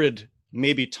that Uhtred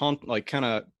maybe kind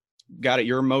of got at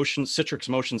your emotions, Sihtric's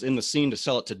emotions in the scene to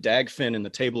sell it to Dagfinn in the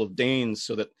Table of Danes,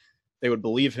 so that they would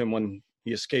believe him when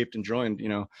he escaped and joined. You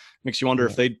know, makes you wonder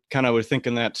if they kind of were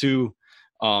thinking that too,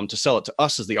 to sell it to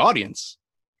us as the audience.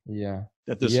 Yeah,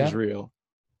 that this is real.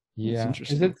 Yeah,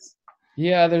 interesting.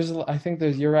 I think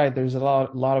you're right. There's a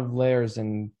lot of layers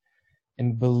in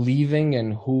believing,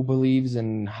 and who believes,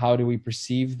 and how do we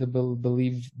perceive the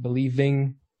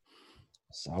believing.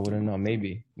 So I wouldn't know.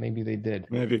 Maybe they did.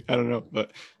 Maybe, I don't know,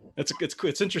 but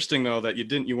it's interesting though that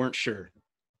you weren't sure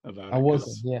about it. I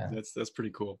wasn't. Yeah, that's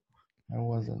pretty cool. I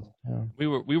wasn't. Yeah.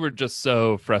 We were just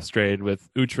so frustrated with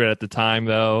Uhtred at the time,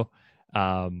 though.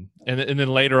 And then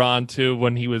later on too,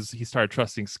 when he started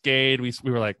trusting Skade,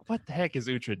 we were like, what the heck is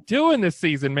Uhtred doing this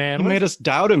season, man? He made us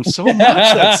doubt him so much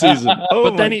that season.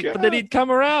 But then he'd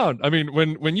come around. I mean,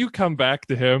 when you come back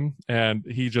to him and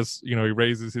he just, he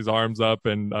raises his arms up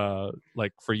and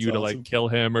like for you to like kill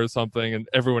him or something, and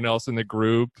everyone else in the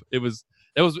group, it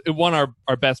won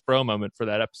our best bro moment for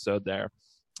that episode there.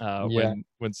 When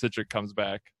Sihtric comes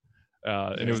back,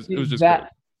 and it was just great.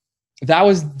 That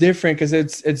was different, because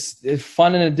it's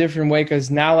fun in a different way, because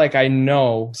now like I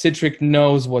know Sihtric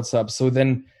knows what's up, so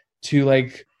then to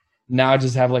like now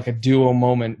just have like a duo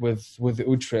moment with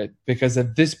Uhtred, because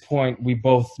at this point we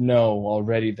both know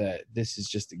already that this is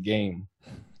just a game.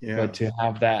 Yeah. But to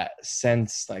have that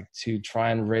sense, like to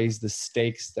try and raise the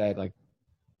stakes, that like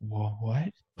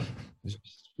what? It was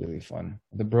just really fun.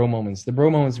 The bro moments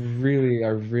really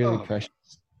are precious,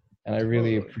 and I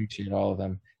really appreciate all of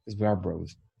them because we are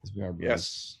bros.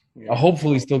 Yes.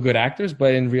 Hopefully still good actors,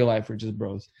 but in real life we're just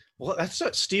bros. Well, that's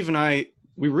what Steve and I,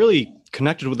 we really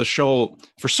connected with the show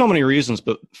for so many reasons,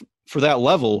 but for that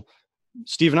level,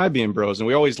 Steve and I being bros, and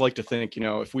we always like to think,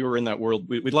 if we were in that world,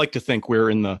 we'd like to think we're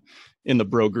in the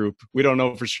bro group. We don't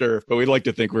know for sure, but we'd like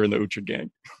to think we're in the Uhtred gang.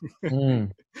 Well,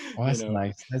 that's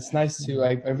nice. That's nice too.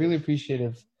 I really appreciate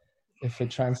if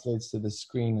it translates to the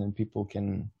screen and people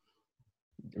can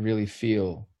really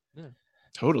feel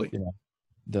totally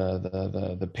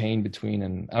the pain between,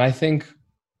 and I think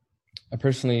I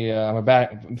personally I'm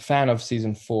a fan of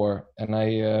season 4, and I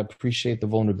appreciate the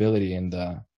vulnerability in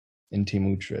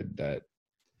Team Uhtred. That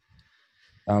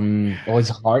it's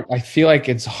hard. I feel like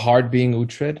it's hard being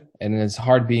Uhtred, and it's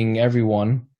hard being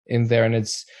everyone in there, and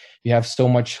you have so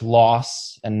much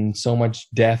loss and so much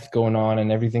death going on,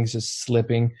 and everything's just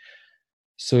slipping.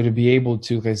 So to be able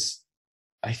to, because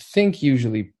I think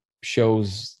usually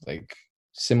shows like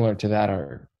similar to that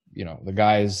are, the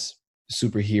guy's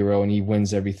superhero and he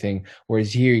wins everything,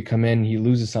 whereas here you come in, he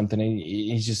loses something and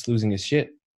he's just losing his shit.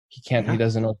 He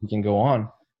doesn't know if he can go on.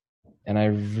 And I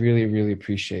really, really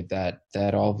appreciate that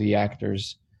all the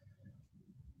actors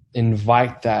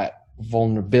invite that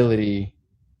vulnerability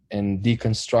and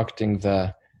deconstructing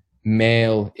the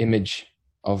male image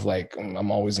of like,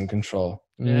 I'm always in control.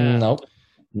 Nope,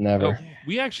 never. No,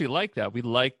 we actually like that. We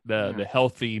like the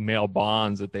healthy male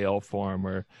bonds that they all form,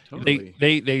 where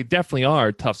they definitely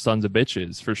are tough sons of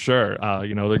bitches for sure.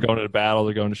 They're going to battle,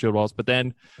 they're going to shield walls, but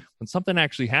then when something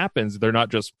actually happens, they're not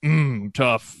just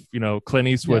tough, Clint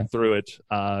Eastwood through it.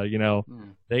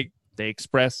 They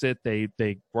express it,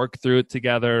 they work through it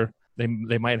together.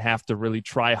 They might have to really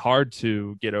try hard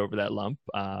to get over that lump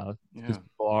because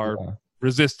people are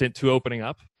resistant to opening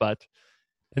up. I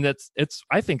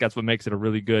think that's what makes it a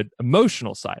really good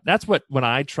emotional side. That's what, when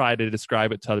I try to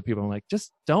describe it to other people, I'm like,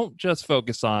 don't just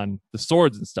focus on the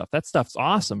swords and stuff. That stuff's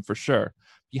awesome for sure.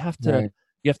 You have to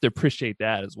appreciate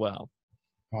that as well.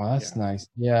 Oh, that's nice.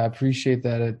 Yeah, I appreciate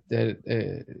that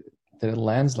it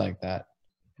lands like that.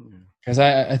 Because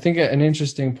I think an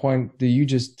interesting point that you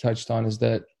just touched on is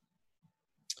that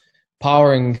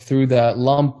powering through that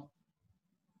lump,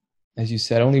 as you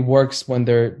said, only works when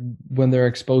they're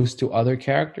exposed to other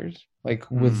characters. Like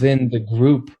within the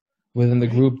group,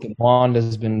 the bond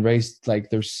has been raised. Like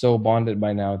they're so bonded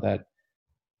by now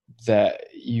that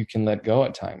you can let go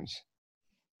at times.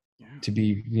 To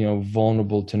be,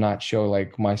 vulnerable, to not show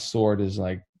like my sword is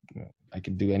like I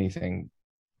could do anything.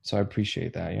 So I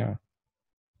appreciate that. Yeah.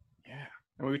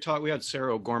 And we had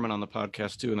Sarah O'Gorman on the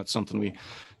podcast too, and that's something we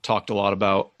talked a lot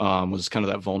about, was kind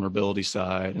of that vulnerability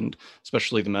side, and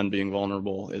especially the men being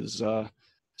vulnerable is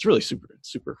it's really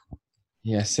super.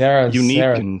 Yeah, Sarah's unique.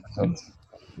 And I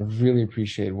really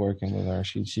appreciate working with her.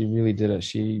 She really did it.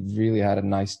 She really had a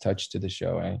nice touch to the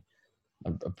show. I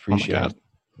appreciate it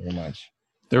very much.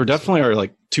 There were definitely our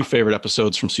like 2 favorite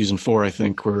episodes from season 4. I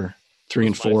think were 3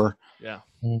 and 4. Yeah.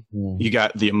 You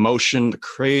got the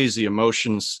crazy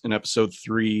emotions in episode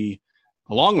 3,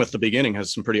 along with the beginning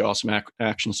has some pretty awesome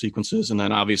action sequences. And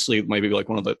then obviously maybe like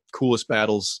one of the coolest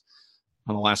battles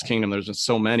on the Last Kingdom. There's just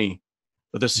so many,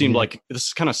 but this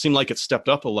kind of seemed like it stepped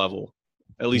up a level,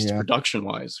 at least production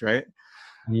wise. Right.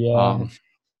 Yeah.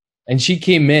 And she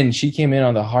came in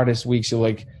on the hardest week. So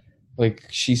like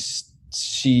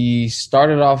she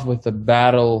started off with the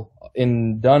battle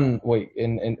in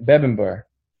Bebbanburg.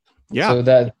 Yeah. So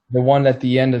that the one at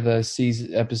the end of the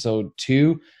season, episode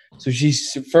 2. So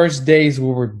she's first days we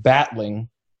were battling,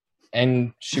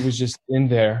 and she was just in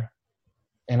there,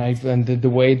 and the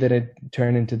way that it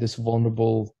turned into this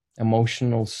vulnerable,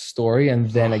 emotional story, and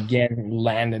then again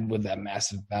landed with that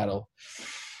massive battle.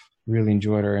 Really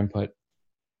enjoyed her input.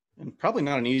 And probably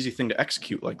not an easy thing to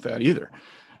execute like that either.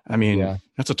 I mean,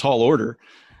 that's a tall order,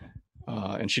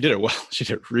 and she did it well. She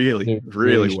did it really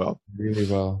well.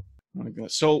 Really well. Oh my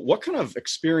goodness. So what kind of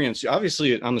experience,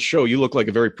 obviously on the show, you look like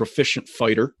a very proficient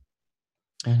fighter.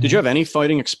 Did you have any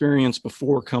fighting experience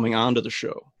before coming onto the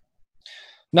show?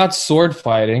 Not sword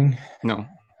fighting. No.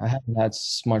 I haven't had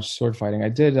much sword fighting. I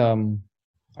did, I'm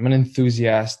an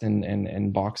enthusiast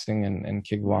in boxing and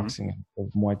kickboxing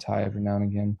and Muay Thai every now and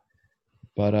again.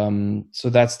 But, so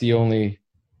that's the only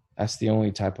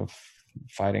type of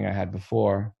fighting I had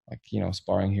before, like,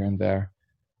 sparring here and there.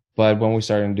 But when we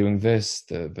started doing this,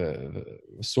 the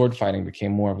sword fighting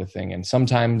became more of a thing. And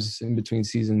sometimes in between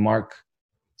season,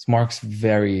 Mark's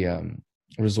very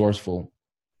resourceful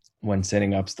when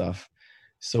setting up stuff.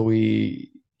 So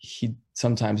he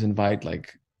sometimes invite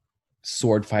like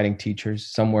sword fighting teachers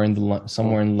somewhere in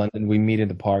London. We meet in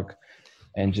the park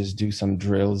and just do some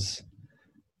drills.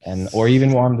 And or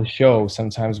even on the show,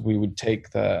 sometimes we would take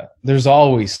there's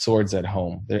always swords at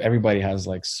home. Everybody has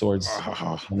like swords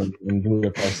in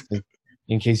Budapest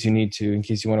in case you need to, in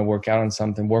case you want to work on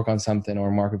something,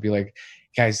 or Mark would be like,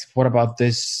 guys, what about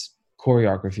this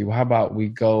choreography? Well, how about we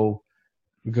go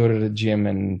to the gym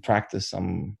and practice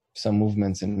some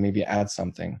movements and maybe add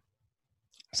something.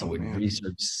 So we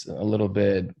research a little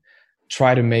bit,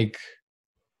 try to make,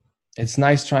 it's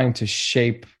nice trying to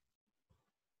shape,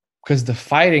 because the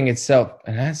fighting itself,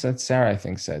 and that's what Sarah, I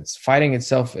think, said, fighting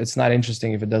itself, it's not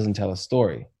interesting if it doesn't tell a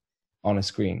story on a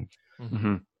screen.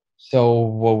 Mm-hmm. So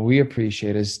what we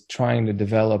appreciate is trying to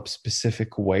develop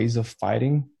specific ways of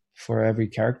fighting for every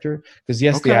character. Because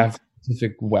yes, they have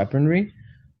specific weaponry,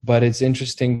 but it's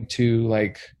interesting to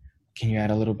like, can you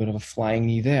add a little bit of a flying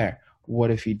knee there?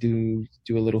 What if you do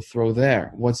a little throw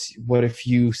there? What if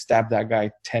you stab that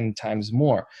guy 10 times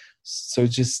more? So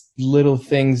just little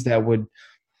things that would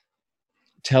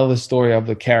tell the story of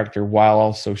the character while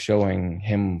also showing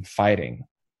him fighting.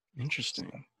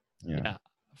 Interesting. Yeah.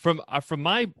 From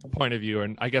my point of view,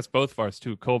 and I guess both of ours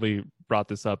too, Colby brought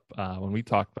this up when we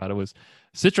talked about it, was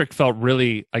Sihtric felt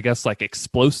really, I guess, like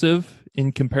explosive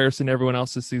in comparison to everyone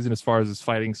else this season as far as his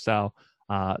fighting style.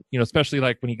 Especially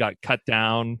like when he got cut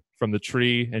down from the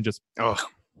tree and just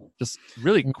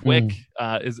really quick.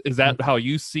 Is that how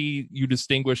you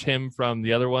distinguish him from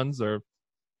the other ones, or?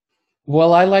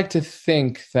 Well, I like to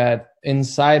think that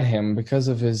inside him, because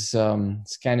of his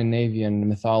Scandinavian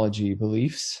mythology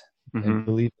beliefs and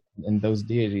belief in those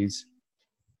deities,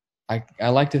 I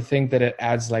like to think that it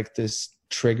adds like this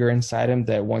trigger inside him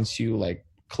that once you like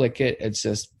click it, it's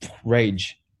just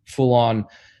rage, full on,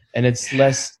 and it's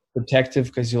less protective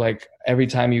because you're like, every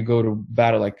time you go to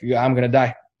battle, like, I'm gonna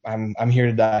die, I'm here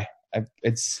to die.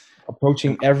 It's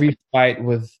approaching every fight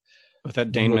with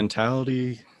that Dane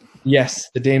mentality. Yes,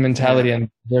 the Dane mentality, and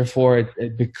therefore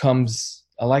it becomes.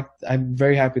 I'm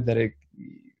very happy that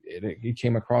it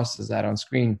came across as that on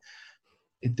screen.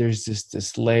 There's just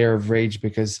this layer of rage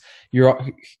because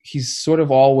he's sort of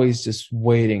always just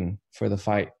waiting for the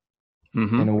fight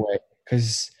in a way,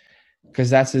 because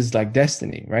that's his like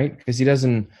destiny, right? Because he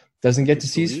doesn't get to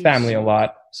see his family a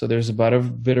lot, so there's about a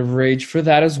bit of rage for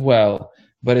that as well.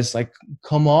 But it's like,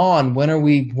 come on, when are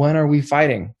we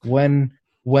fighting? When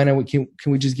are we, can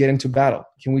we just get into battle?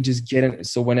 Can we just get in?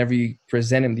 So whenever you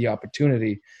present him the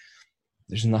opportunity,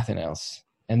 there's nothing else,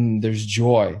 and there's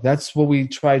joy. That's what we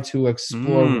try to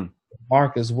explore with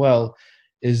Mark as well.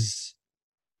 Is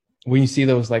when you see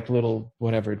those like little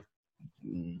whatever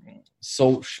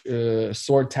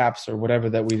sword taps or whatever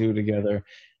that we do together,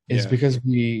 is because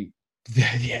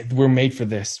we're made for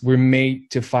this. We're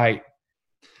made to fight.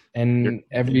 And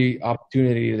every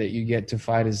opportunity that you get to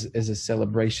fight is a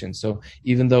celebration. So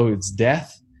even though it's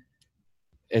death,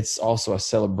 it's also a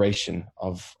celebration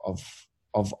of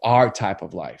our type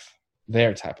of life,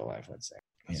 their type of life, let's say.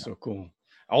 That's so cool.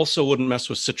 I also wouldn't mess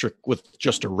with Sihtric with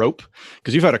just a rope,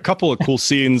 because you've had a couple of cool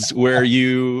scenes where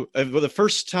you, the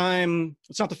first time,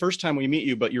 it's not the first time we meet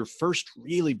you, but your first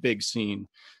really big scene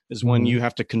is when you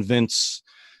have to convince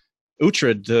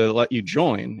Uhtred to let you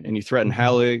join, and you threaten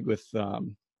Halig with, I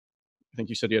think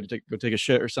you said you had to go take a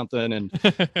shit or something and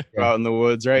go out in the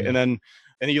woods, right? And then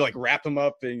you like wrap him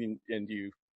up and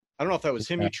you, I don't know if that was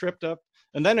him you tripped up.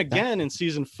 And then again in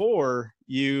season 4,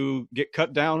 you get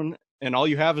cut down and all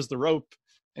you have is the rope,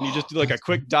 and you just do like a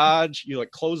quick dodge. You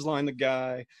like clothesline the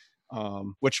guy,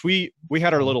 which we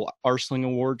had our little Arsling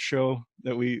Award show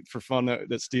that for fun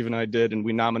that Steve and I did, and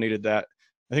we nominated that.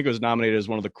 I think it was nominated as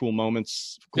one of the cool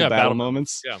battle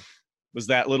moments. Yeah, was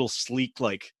that little sleek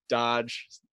like dodge.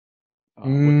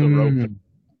 With the rope.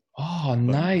 Oh,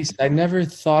 nice. I never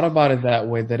thought about it that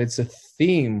way, that it's a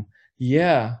theme.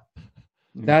 Yeah.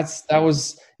 That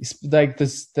was like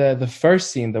this, the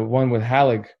first scene, the one with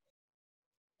Halig,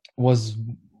 was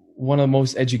one of the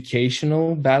most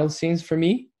educational battle scenes for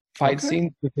me, fight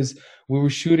scene, because we were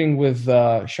shooting with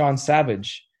Sean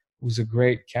Savage, who's a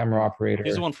great camera operator.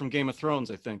 He's the one from Game of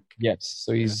Thrones, I think. Yes.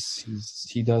 So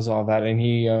he does all that,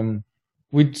 and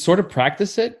we'd sort of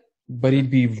practice it, but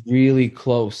he'd be really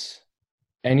close.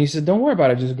 And he said, don't worry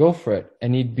about it, just go for it.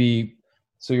 And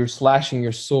so you're slashing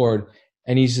your sword,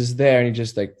 and he's just there, and he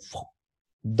just like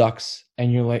ducks,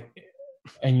 and you're like,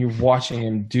 and you're watching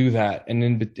him do that. And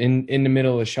in the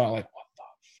middle of the shot, like, what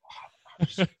the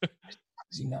fuck? How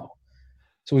does he know?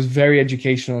 So it was very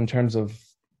educational in terms of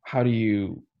how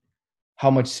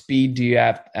much speed do you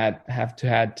have to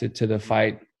add to the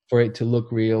fight for it to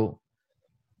look real.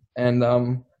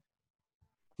 And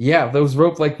Yeah, those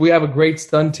rope, like we have a great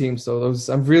stunt team, so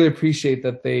those I really appreciate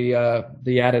that they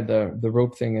added the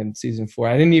rope thing in season 4.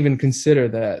 I didn't even consider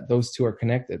that those two are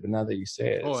connected, but now that you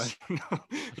say it,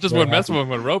 just wouldn't mess with him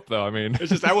with rope though. I mean,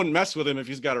 it's just I wouldn't mess with him if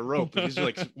he's got a rope. If he's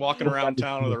like walking around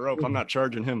town with a rope, I'm not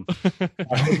charging him.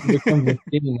 I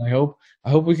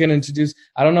hope we can introduce.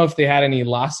 I don't know if they had any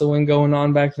lassoing going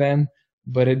on back then,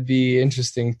 but it'd be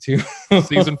interesting too.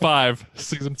 Season 5.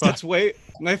 That's way.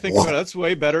 And I think that's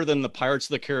way better than the Pirates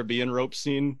of the Caribbean rope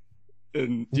scene.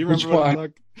 And do you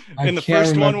remember in the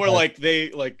first one where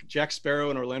like Jack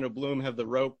Sparrow and Orlando Bloom have the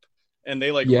rope and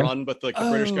they run, but the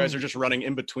British guys are just running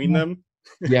in between them?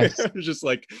 Yes. It's just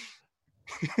like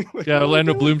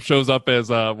Orlando Bloom shows up as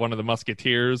one of the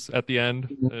Musketeers at the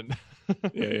end. And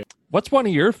yeah. What's one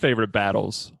of your favorite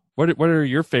battles? What are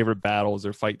your favorite battles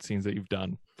or fight scenes that you've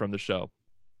done from the show?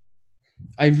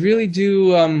 I really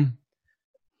do.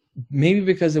 Maybe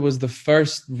because it was the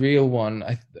first real one,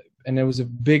 and it was a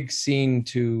big scene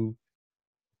to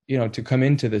come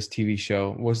into this TV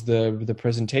show, was the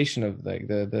presentation of like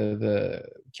the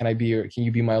can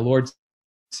you be my lord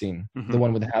scene, the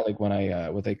one with Halleck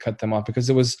when they cut them off, because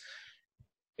it was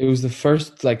the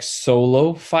first like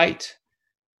solo fight,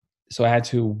 so I had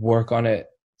to work on it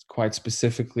quite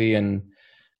specifically, and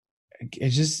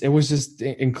it was just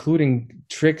including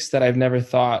tricks that I've never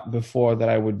thought before that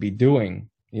I would be doing.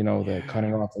 The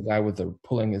cutting off the guy with the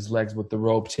pulling his legs with the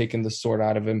rope, taking the sword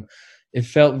out of him. It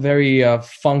felt very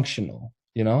functional,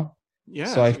 Yeah.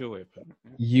 So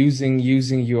using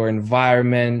your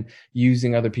environment,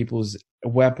 using other people's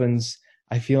weapons,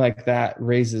 I feel like that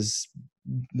raises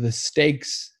the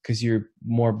stakes because you're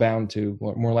more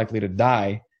likely to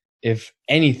die if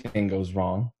anything goes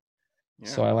wrong. Yeah.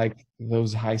 So I like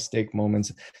those high stake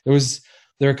moments. There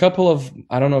are a couple of,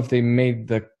 I don't know if they made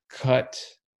the cut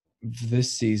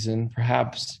this season,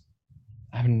 perhaps.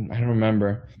 I don't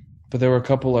remember, but there were a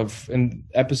couple of, in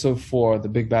episode 4, the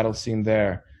big battle scene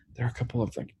there are a couple of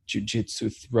like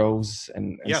jiu-jitsu throws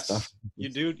and stuff.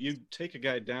 You take a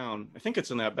guy down, I think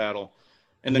it's in that battle,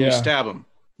 and then you stab him.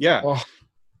 Yeah.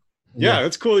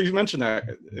 That's cool you mentioned that.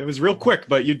 It was real quick,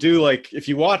 but you do, like, if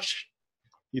you watch,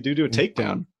 you do a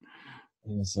takedown.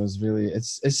 Yeah, so it's really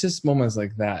it's just moments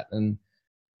like that. And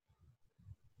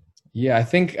yeah, I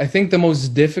think the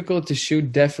most difficult to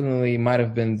shoot definitely might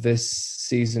have been this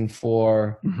season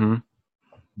 4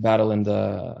 battle in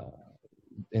the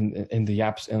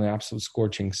absolute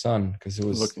scorching sun, because it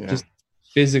was just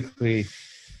physically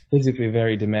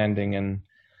very demanding, and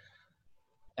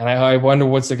I wonder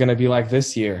what's it going to be like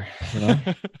this year,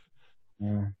 Yeah.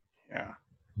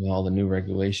 With all the new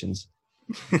regulations.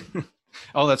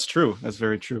 Oh, that's true. That's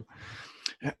very true.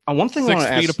 One thing 6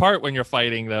 feet apart when you're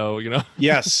fighting, though,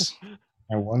 Yes.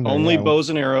 I wonder. Only bows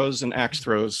and arrows and axe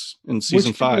throws in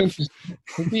season 5.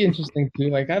 Would be interesting too.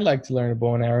 Like, I'd like to learn a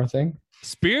bow and arrow thing.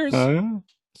 Spears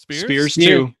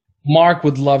too. Mark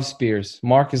would love spears.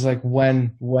 Mark is like,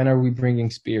 when are we bringing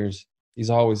spears? He's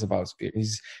always about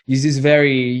spears.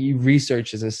 He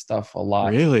researches his stuff a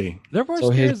lot. Really? There were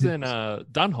spears in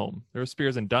Dunholm. There were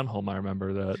spears in Dunholm. I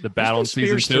remember the battle in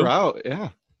season 2. Throughout, yeah.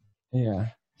 Yeah.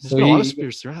 There's been a lot of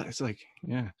spears throughout. It's like,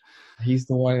 yeah. He's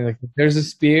the one, like, if there's a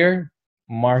spear,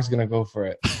 Mark's going to go for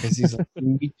it. Because he's like, we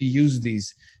need to use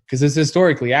these. Because it's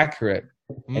historically accurate.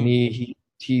 And he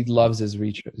loves his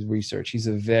research. He's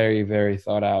a very, very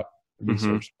thought out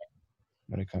researcher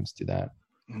when it comes to that.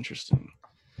 Interesting.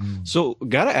 So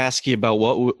got to ask you about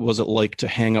what was it like to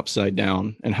hang upside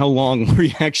down, and how long were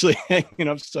you actually hanging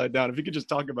upside down? If you could just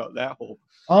talk about that whole.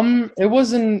 It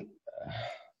wasn't.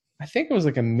 I think it was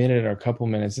like a minute or a couple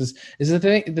minutes. Is the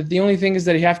thing that the only thing is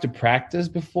that you have to practice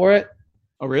before it.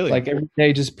 Oh, really? Like every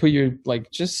day, just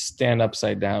just stand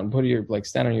upside down,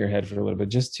 stand on your head for a little bit,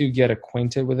 just to get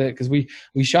acquainted with it. Because we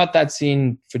shot that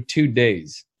scene for 2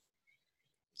 days.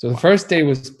 So the first day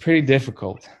was pretty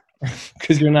difficult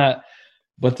because you're not.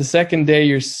 But the second day,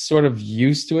 you're sort of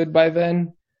used to it by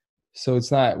then. So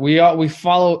it's not. We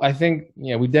follow. I think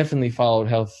we definitely followed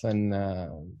health and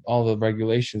all the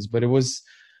regulations, but it's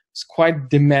quite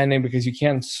demanding because you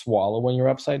can't swallow when you're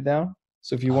upside down.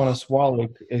 So if you want to swallow,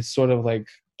 it's sort of like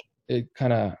it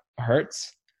kind of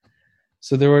hurts.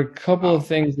 So there were a couple of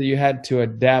things that you had to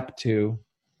adapt to,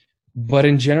 but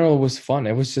in general, it was fun.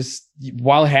 It was just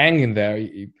while hanging there.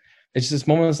 It's just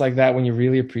moments like that when you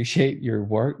really appreciate your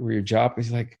work or your job. It's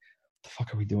like, what the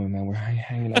fuck are we doing, man? We're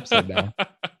hanging upside down.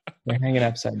 We're hanging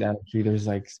upside down a tree. There's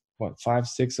like, 5,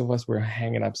 6 of us. We're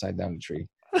hanging upside down the tree.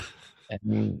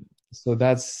 And so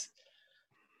that's,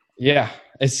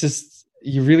 it's just,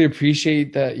 you really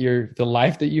appreciate that the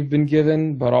life that you've been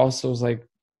given, but also it's like,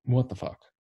 what the fuck?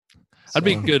 That'd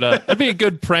be good. That'd be a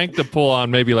good prank to pull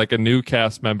on maybe like a new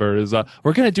cast member. Is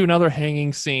we're gonna do another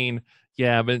hanging scene.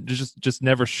 Yeah, but just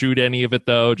never shoot any of it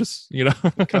though. Just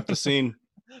cut the scene.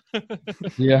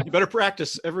 Yeah, you better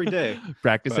practice every day.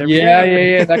 Every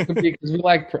day. Yeah. That could be because we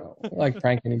like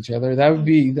pranking each other.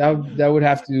 That would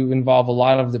have to involve a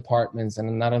lot of departments,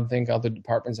 and I don't think other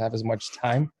departments have as much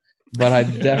time. But I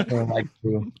definitely like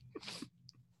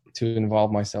to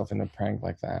involve myself in a prank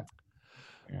like that.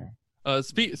 Yeah.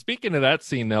 Speaking of that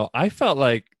scene, though, I felt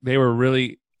like they were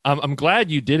really. I'm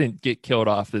glad you didn't get killed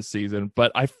off this season,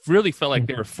 but I really felt like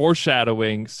they were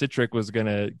foreshadowing Sihtric was going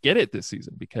to get it this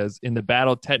season, because in the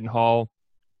battle at Tetton Hall,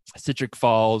 Sihtric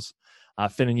falls,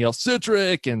 Finan yells,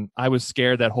 "Sihtric!" and I was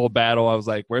scared that whole battle. I was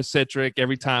like, where's Sihtric?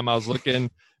 Every time I was looking,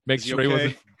 make sure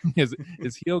okay? Is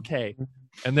he okay?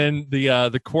 And then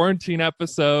the quarantine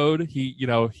episode,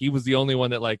 he was the only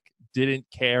one that like didn't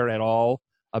care at all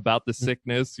about the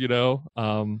sickness,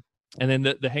 And then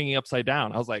the hanging upside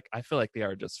down, I was like, I feel like they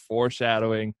are just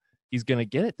foreshadowing he's gonna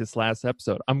get it this last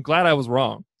episode. I'm glad I was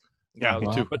wrong. Yeah, me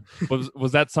too. But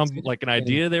was that something like an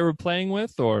idea they were playing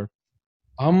with, or?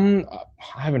 I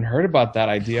haven't heard about that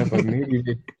idea, but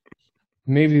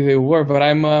maybe they were. But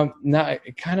I'm not.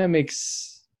 It kind of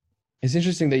makes. It's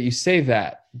interesting that you say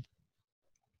that,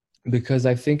 because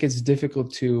I think it's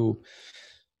difficult to.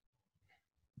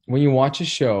 When you watch a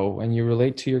show and you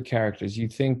relate to your characters, you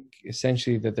think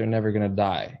essentially that they're never going to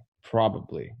die,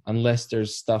 probably, unless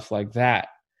there's stuff like that,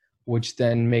 which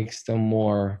then makes them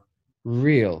more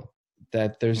real,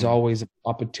 that there's always an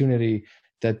opportunity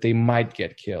that they might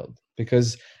get killed.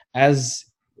 Because as,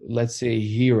 let's say,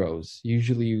 heroes,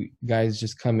 usually guys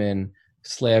just come in,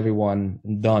 slay everyone,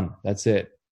 and done. That's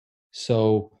it.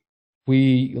 So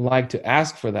we like to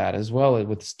ask for that as well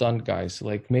with stunt guys,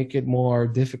 like make it more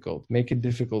difficult, make it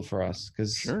difficult for us,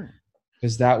 because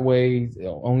that way,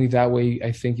 only that way,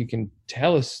 I think you can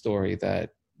tell a story that,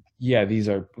 yeah, these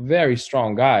are very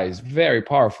strong guys, very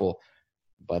powerful,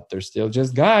 but they're still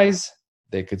just guys.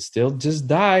 They could still just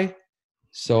die.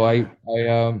 So I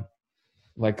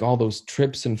like all those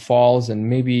trips and falls, and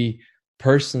maybe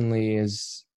personally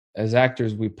as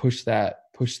actors, we push the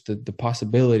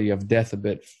possibility of death a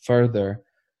bit further,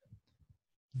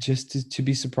 just to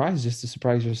be surprised, just to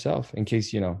surprise yourself in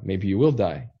case, maybe you will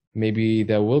die. Maybe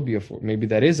there will be maybe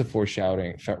that is a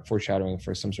foreshadowing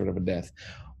for some sort of a death,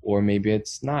 or maybe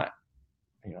it's not.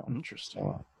 Interesting.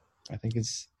 So I think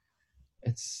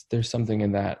there's something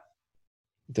in that.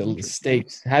 The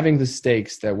stakes, having the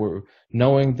stakes that we're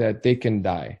knowing that they can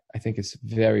die, I think it's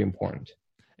very important.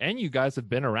 And you guys have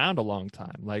been around a long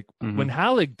time. Like when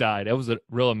Halleck died, it was a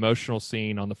real emotional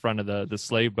scene on the front of the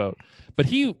slave boat. But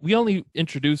we were only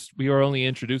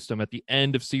introduced him at the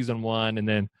end of season 1, and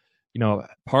then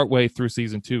partway through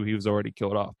season 2, he was already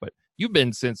killed off. But you've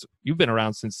been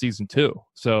around since season 2.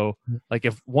 So like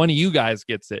if one of you guys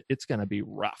gets it, it's gonna be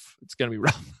rough. It's gonna be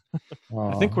rough.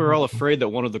 I think we're all afraid that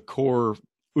one of the core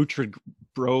Uhtred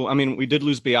bro. I mean, we did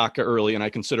lose Biaka early, and I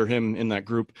consider him in that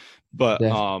group. But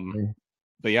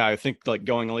But yeah, I think like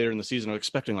going later in the season, I was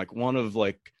expecting like one of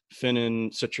like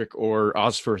Finan, Sihtric, or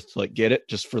Osferth to like get it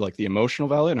just for like the emotional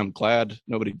value, and I'm glad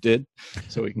nobody did,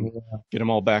 so we can get them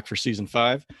all back for season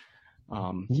 5.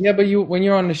 Yeah, but when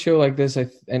you're on a show like this,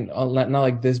 not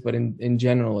like this, but in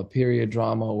general, a period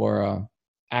drama or a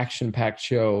action-packed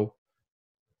show,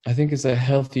 I think it's a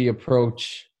healthy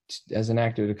approach as an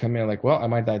actor to come in like, well, I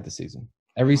might die this season.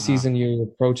 Every season you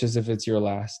approach as if it's your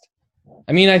last.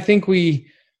 I mean, I think I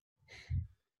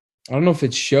don't know if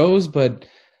it shows, but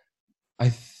I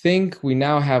think we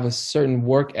now have a certain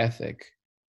work ethic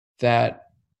that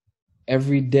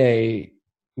every day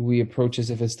we approach as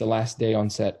if it's the last day on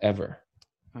set ever.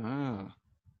 And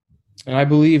I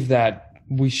believe that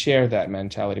we share that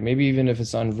mentality, maybe even if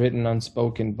it's unwritten,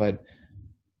 unspoken, but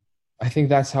I think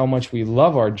that's how much we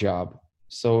love our job.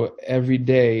 So every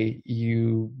day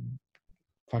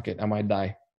fuck it, I might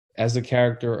die. As a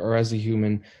character or as a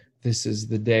human, this is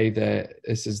the day that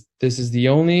this is the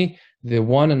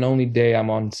one and only day I'm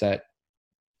on set.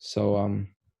 So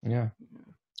yeah,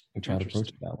 we try to approach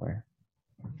it that way.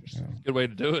 Yeah. Good way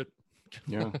to do it.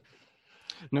 Yeah.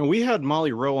 Now, we had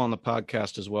Molly Rowe on the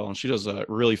podcast as well, and she does a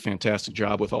really fantastic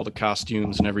job with all the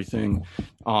costumes and everything.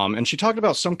 And she talked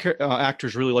about some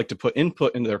actors really like to put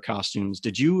input into their costumes.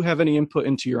 Did you have any input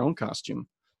into your own costume?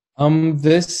 So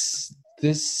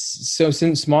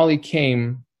since Molly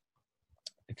came,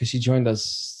 because she joined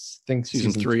us, I think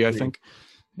season 3, I think.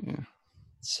 Yeah.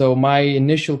 So my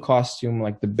initial costume,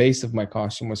 like the base of my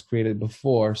costume, was created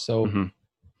before. So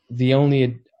the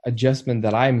only adjustment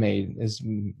that I made is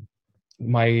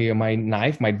my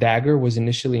knife, my dagger, was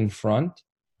initially in front.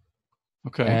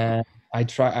 Okay. I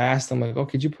asked him like, oh,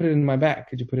 could you put it in my back?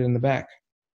 Could you put it in the back?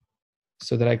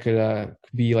 So that I could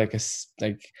be like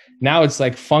now it's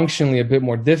like functionally a bit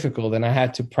more difficult, and I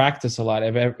had to practice a lot.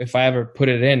 If I ever put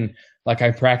it in, like I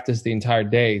practiced the entire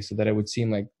day so that it would seem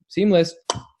like seamless,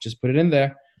 just put it in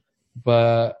there.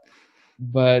 But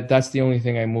that's the only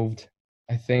thing I moved.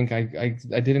 I think I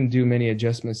didn't do many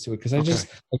adjustments to it because I just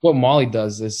like what Molly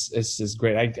does is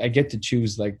great. I get to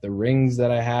choose like the rings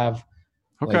that I have.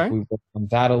 Okay. Like we work on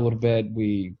that a little bit.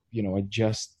 We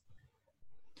adjust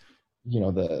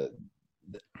the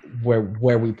where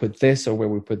we put this or where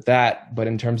we put that, but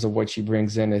in terms of what she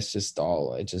brings in, it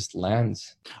just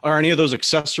lands. Are any of those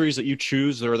accessories that you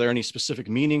choose, are there any specific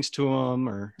meanings to them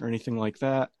or anything like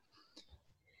that?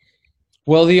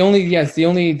 Well, the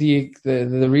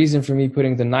reason for me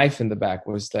putting the knife in the back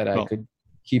was that I could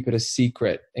keep it a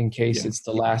secret in case it's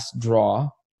the last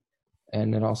draw,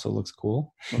 and it also looks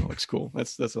cool. Oh, it looks cool.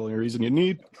 That's the only reason you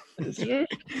need.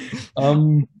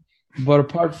 But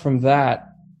apart from that,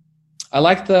 I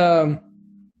like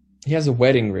he has a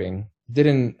wedding ring.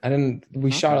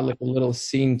 We shot like a little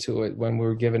scene to it when we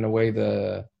were giving away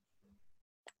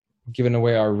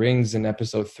our rings in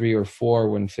episode 3 or 4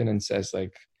 when Finnan says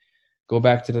like, go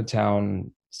back to the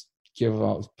town,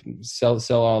 sell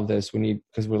all this.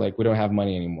 Because we're like, we don't have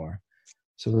money anymore.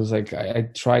 So it was like, I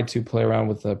tried to play around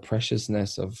with the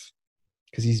preciousness of,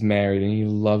 because he's married and he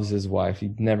loves his wife.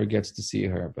 He never gets to see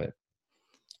her, but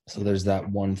so there's that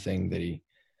one thing that he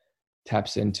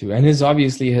taps into, and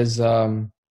obviously his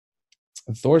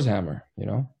Thor's hammer,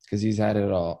 because he's had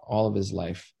it all of his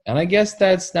life. And I guess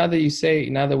that's, now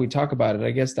that we talk about it, I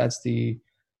guess that's the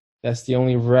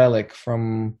only relic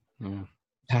from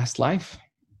past life.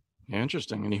 Yeah,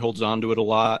 interesting. And he holds on to it a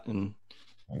lot in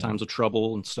times of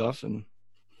trouble and stuff. And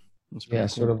cool.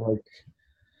 Sort of like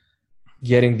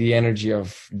getting the energy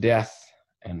of death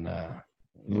and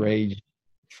rage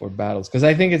for battles, because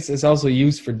I think it's also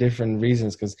used for different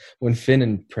reasons. Because when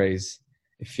Finnan prays,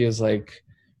 it feels like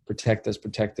protect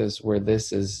us, where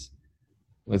this is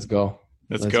let's go.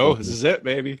 Let's go. This is it,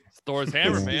 baby. It's Thor's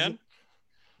hammer, man.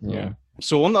 Yeah.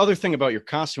 So one other thing about your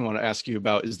costume I want to ask you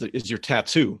about is your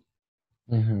tattoo.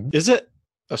 Mm-hmm. Is it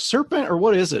a serpent or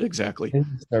what is it exactly?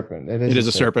 It's a serpent. It is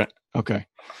a serpent. Okay.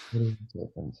 It is a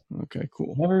serpent. Okay,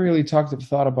 cool. Never really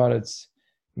thought about its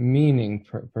meaning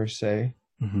per se.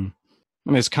 Mm-hmm. I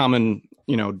mean, it's common,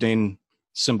 Dane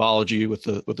symbology with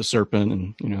the serpent,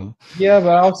 and Yeah,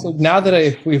 but also now that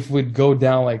if we'd go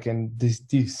down like and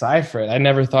decipher it, I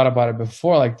never thought about it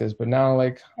before like this, but now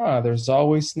like, there's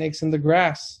always snakes in the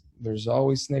grass. There's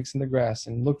always snakes in the grass,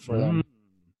 and look for them.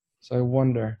 So I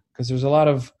wonder, because there's a lot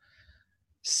of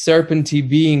serpenty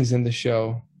beings in the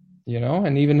show,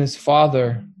 and even his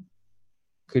father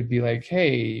could be like,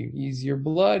 hey, he's your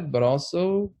blood, but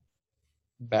also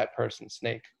bad person,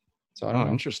 snake. So I don't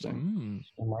know. Interesting.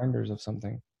 Reminders of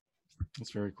something.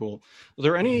 That's very cool. Are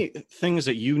there any things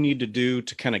that you need to do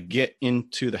to kind of get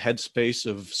into the headspace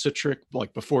of Sihtric,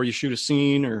 like before you shoot a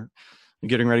scene or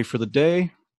getting ready for the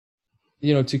day?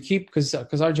 To keep, because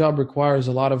our job requires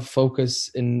a lot of focus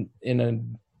in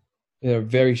a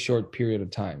very short period of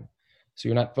time. So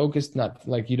you're not focused, not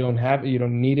like you don't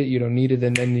need it,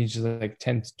 and then you just like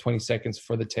 10 to 20 seconds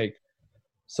for the take.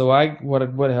 So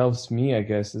what helps me, I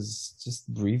guess, is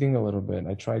just breathing a little bit.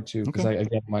 I try to, because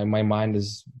my mind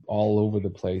is all over the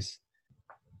place.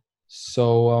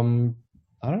 So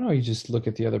I don't know. You just look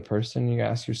at the other person. You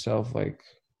ask yourself, like,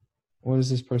 what does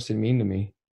this person mean to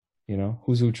me?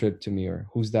 Who's Uhtred to me, or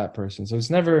who's that person? So it's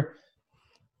never.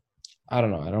 I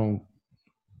don't know.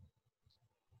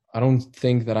 I don't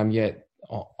think that I'm yet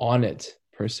on it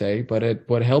per se, but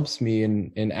what helps me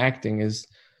in acting is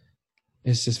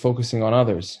just focusing on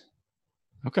others,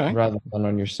 rather than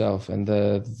on yourself. And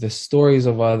the stories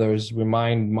of others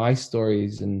remind my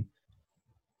stories, and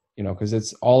because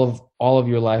it's all of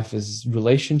your life is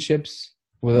relationships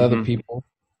with other people,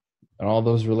 and all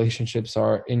those relationships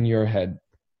are in your head.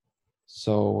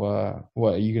 So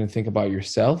what are you going to think about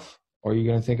yourself, or are you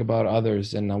going to think about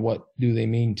others, and what do they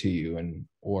mean to you, and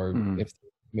or if they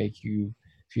make you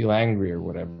feel angry or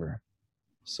whatever?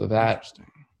 So that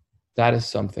is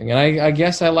something. And I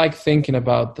guess I like thinking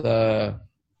about the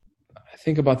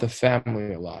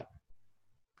family a lot.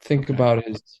 Think about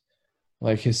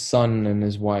his son and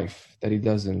his wife, that he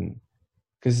doesn't,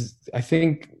 because I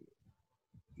think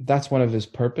that's one of his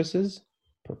purposes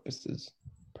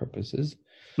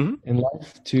in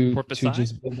life, to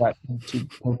just build that, to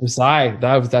purpose.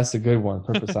 That's a good one,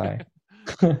 purpose.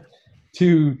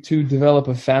 to develop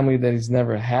a family that he's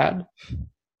never had.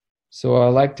 So I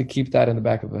like to keep that in the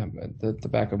back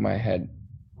of my head,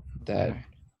 that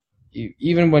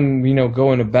even when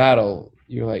go into battle,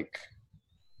 you're like,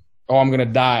 oh, I'm gonna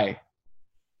die,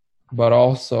 but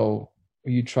also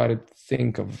you try to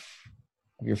think of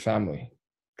your family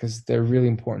because they're really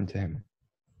important to him.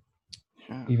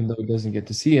 Yeah. Even though he doesn't get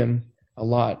to see him a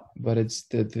lot, but it's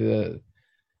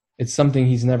it's something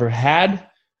he's never had,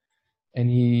 and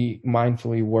he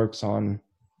mindfully works on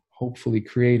hopefully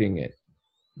creating it.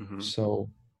 Mm-hmm. So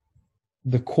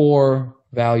the core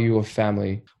value of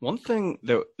family. One thing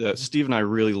that Steve and I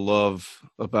really love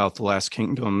about The Last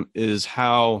Kingdom is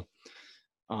how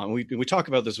we talk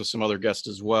about this with some other guests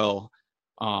as well.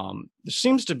 There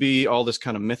seems to be all this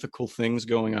kind of mythical things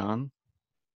going on,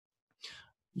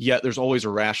 yet there's always a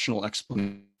rational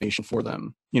explanation for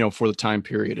them, for the time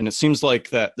period. And it seems like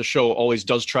that the show always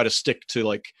does try to stick to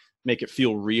like make it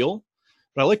feel real.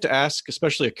 But I like to ask,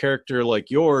 especially a character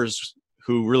like yours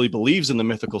who really believes in the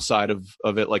mythical side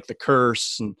of it, like the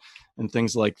curse and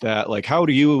things like that. Like, how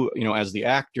do you, as the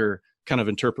actor, kind of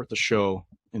interpret the show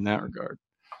in that regard?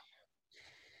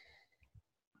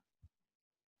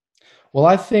 Well,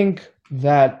 I think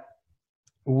that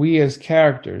we as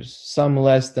characters, some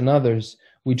less than others,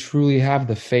 we truly have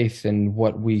the faith in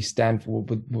what we stand for,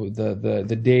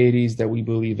 the deities that we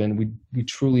believe in. We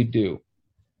truly do.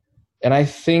 And I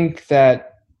think that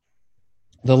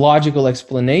the logical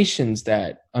explanations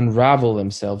that unravel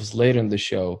themselves later in the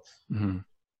show, mm-hmm.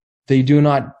 they do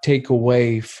not take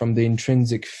away from the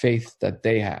intrinsic faith that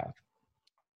they have.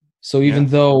 So even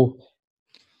though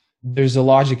there's a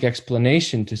logic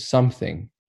explanation to something,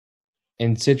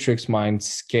 in Sihtric's mind,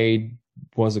 Skade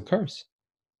was a curse.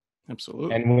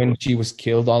 Absolutely. And when she was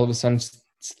killed, all of a sudden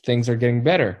things are getting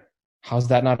better. How's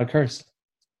that not a curse?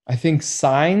 I think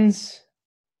signs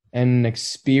and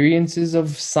experiences of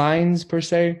signs per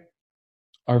se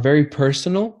are very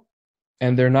personal,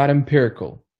 and they're not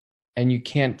empirical, and you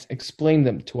can't explain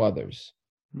them to others.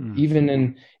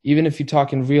 Even if you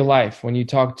talk in real life, when you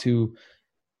talk to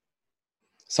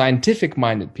scientific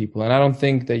minded people, and I don't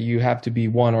think that you have to be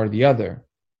one or the other,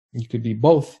 you could be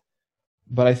both,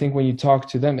 but I think when you talk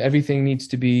to them, everything needs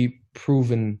to be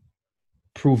proven.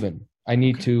 I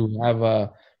need to have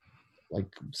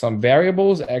some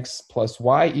variables, X plus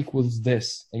Y equals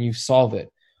this, and you solve it.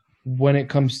 When it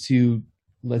comes to,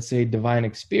 let's say, divine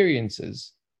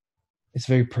experiences, it's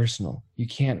very personal. You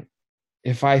can't,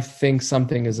 if I think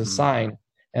something is a sign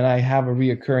and I have a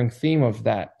reoccurring theme of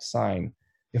that sign,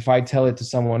 if I tell it to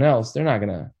someone else, they're not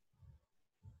gonna,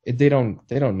 they don't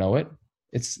know it.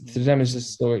 It's, to them, it's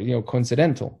just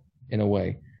coincidental in a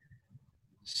way.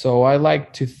 So I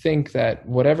like to think that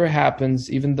whatever happens,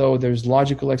 even though there's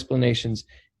logical explanations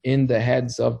in the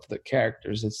heads of the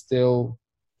characters, it's still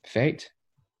fate.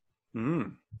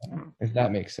 If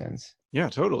that makes sense. Yeah,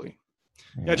 totally.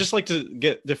 Yeah, I just like to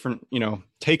get different,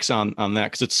 takes on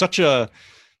that, because it's such a,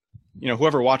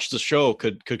 whoever watched the show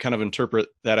could kind of interpret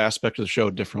that aspect of the show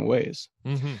different ways.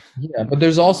 Mm-hmm. Yeah, but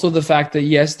there's also the fact that,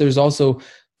 yes, there's also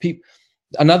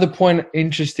another point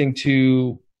interesting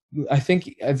to, I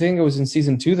think it was in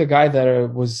season 2, the guy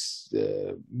that was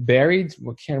buried.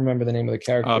 I can't remember the name of the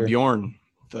character. Bjorn.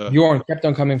 Bjorn kept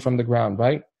on coming from the ground,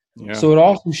 right? Yeah. So it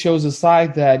also shows a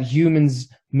side that humans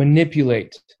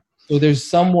manipulate. So there's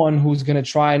someone who's going to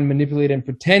try and manipulate and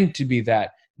pretend to be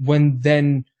that. When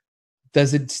then,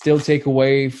 does it still take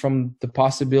away from the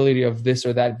possibility of this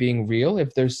or that being real?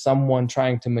 If there's someone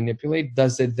trying to manipulate,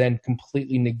 does it then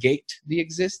completely negate the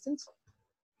existence?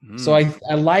 So I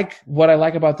like what I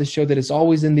like about the show, that it's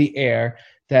always in the air,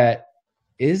 that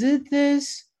is it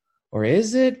this, or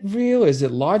is it real? Is it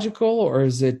logical, or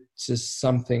is it just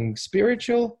something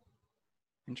spiritual?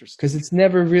 Interesting. Because it's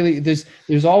never really,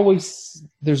 there's always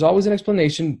an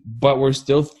explanation, but we're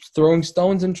still throwing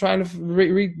stones and trying to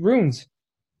read runes,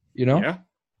 Yeah.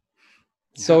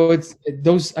 So it's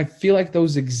those, I feel like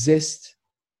those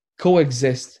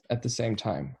coexist at the same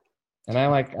time. And I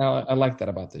like that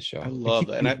about this show. I love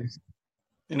that.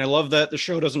 And I love that the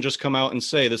show doesn't just come out and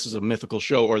say this is a mythical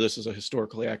show or this is a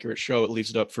historically accurate show. It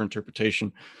leaves it up for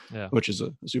interpretation, which is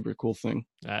a super cool thing.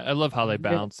 I love how they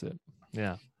balance it.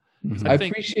 Yeah. Mm-hmm. I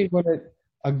appreciate when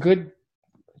a good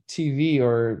TV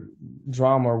or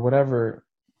drama or whatever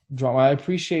drama, I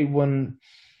appreciate when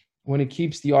it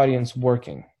keeps the audience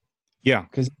working. Yeah.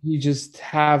 Because you just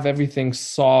have everything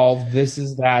solved. This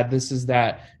is that.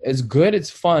 It's good. It's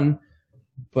fun.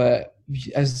 But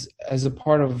as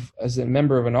a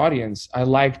member of an audience, I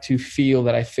like to feel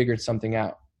that I figured something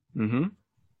out. Mm-hmm.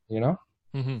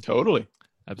 Mm-hmm. Totally.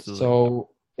 Absolutely. So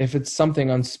if it's something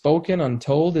unspoken,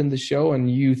 untold in the show, and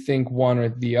you think one or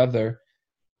the other,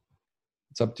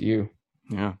 it's up to you.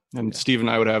 Yeah. And Steve and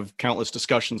I would have countless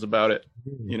discussions about it,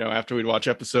 after we'd watch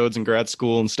episodes in grad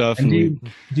school and stuff. And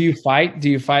do you fight?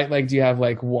 Like, do you have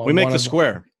like one? We make the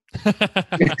square. We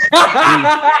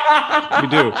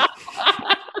do.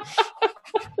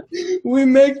 We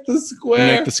make the square.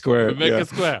 We make the square. We make a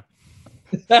square.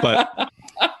 But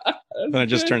then it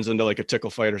just turns into like a tickle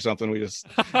fight or something.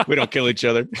 We don't kill each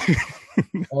other.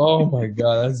 Oh my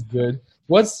god, that's good.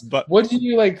 What do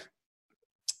you like?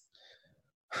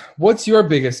 What's your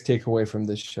biggest takeaway from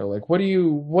this show? Like, what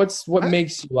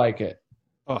makes you like it?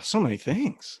 Oh, so many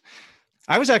things.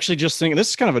 I was actually just thinking,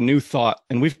 this is kind of a new thought,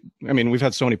 and we've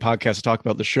had so many podcasts to talk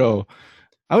about the show.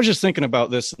 I was just thinking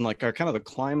about this and like our kind of the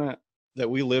climate that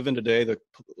we live in today, the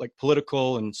like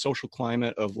political and social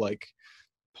climate of like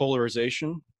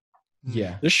polarization.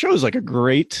 Yeah. This show is like a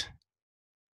great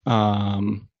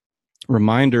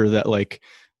reminder that like,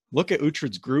 look at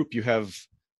Uhtred's group. You have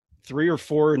 3 or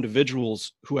 4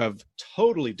 individuals who have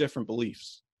totally different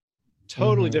beliefs,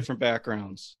 totally different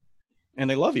backgrounds, and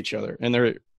they love each other, and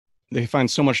they find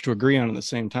so much to agree on at the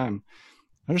same time.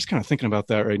 I'm just kind of thinking about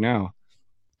that right now.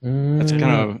 That's kind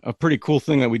of a pretty cool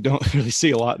thing that we don't really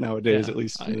see a lot nowadays, at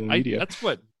least in the media.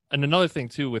 And another thing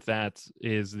too with that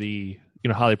is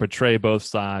how they portray both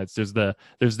sides. There's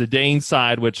the Dane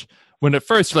side, which when at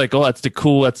first you're like, oh, that's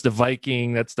the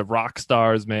Viking, that's the rock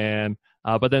stars, man.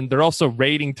 But then they're also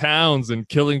raiding towns and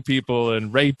killing people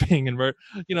and raping and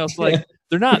it's like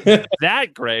they're not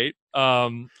that great.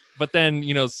 But then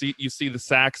you see the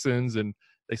Saxons, and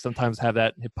they sometimes have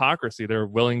that hypocrisy. They're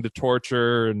willing to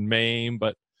torture and maim,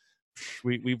 but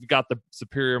we've got the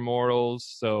superior morals.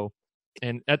 So,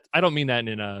 and I don't mean that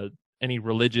in any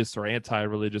religious or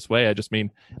anti-religious way. I just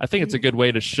mean I think it's a good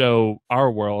way to show our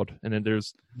world, and then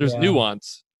there's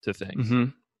nuance to things.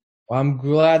 Mm-hmm. Well, I'm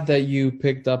glad that you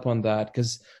picked up on that,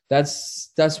 because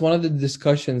that's one of the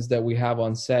discussions that we have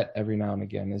on set every now and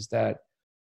again. Is that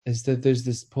there's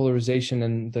this polarization,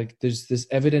 and like there's this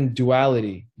evident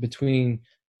duality between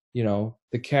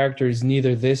the characters,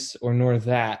 neither this or nor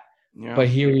that. Yeah. But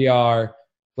here we are,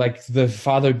 like the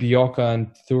Father Bjorka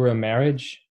and Thura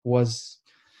marriage was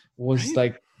right?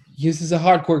 Like, this is a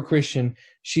hardcore Christian.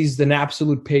 She's an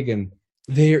absolute pagan.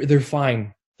 They're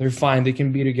fine. They're fine. They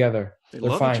can be together. They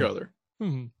love each other.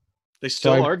 Mm-hmm. They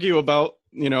still argue about,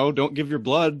 don't give your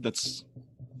blood. That's,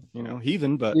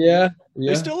 heathen, but they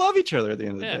still love each other at the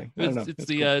end of the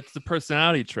day. It's the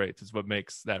personality traits is what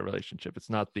makes that relationship. It's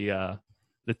not the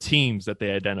teams that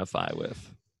they identify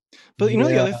with. But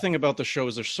the other thing about the show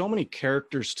is there's so many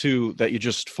characters too that you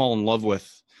just fall in love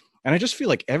with. And I just feel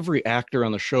like every actor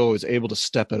on the show is able to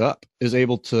step it up, is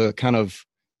able to kind of,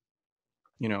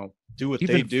 do what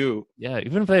they do. Yeah,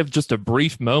 even if they have just a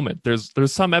brief moment. There's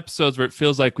some episodes where it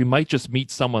feels like we might just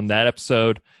meet someone that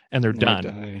episode and they're done.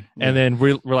 Yeah. And then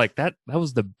we're like, that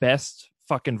was the best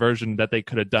fucking version that they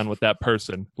could have done with that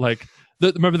person. Like,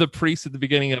 remember the priest at the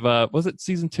beginning of was it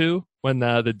season 2 when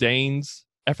the Danes,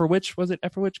 Efferwich, was it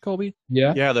Efferwich, Colby?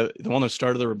 Yeah, the one that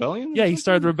started the rebellion. Yeah, he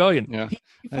started the rebellion. Yeah,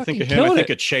 I think of him. I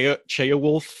think of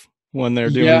Cheowulf when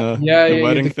they're doing the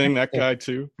wedding thing. That guy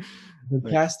too. The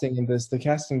casting in this, the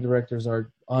casting directors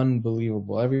are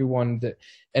unbelievable. Everyone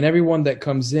that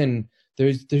comes in,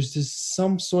 there's just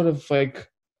some sort of like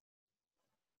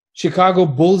Chicago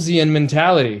Bullsian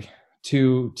mentality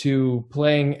to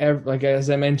playing like as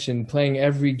I mentioned, playing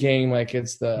every game like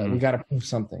it's we got to prove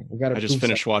something. I just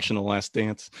finished watching The Last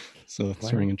Dance, so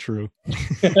it's ringing true.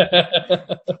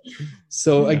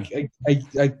 So I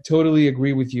totally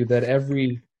agree with you that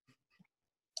every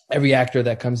actor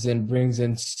that comes in brings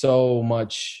in so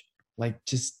much, like,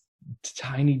 just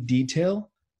tiny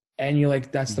detail, and you're like,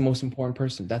 that's the most important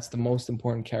person. That's the most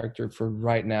important character for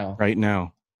right now. Right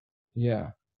now. Yeah.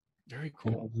 Very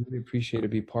cool. I really appreciate to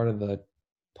be part of a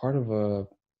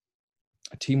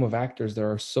team of actors that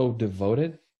are so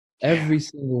devoted. Every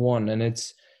single one, and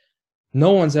it's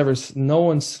no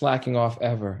one's slacking off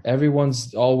ever.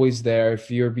 Everyone's always there.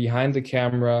 If you're behind the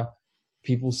camera,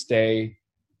 people stay.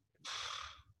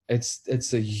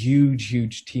 It's a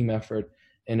huge team effort,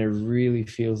 and it really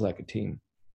feels like a team.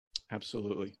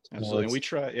 Absolutely. And we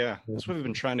try, that's why we've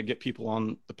been trying to get people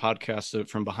on the podcast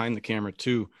from behind the camera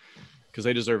too, because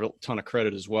they deserve a ton of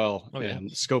credit as well. And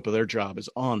the scope of their job is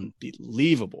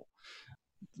unbelievable.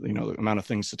 The amount of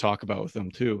things to talk about with them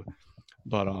too.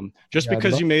 But just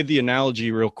because you made the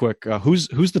analogy real quick, who's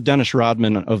the Dennis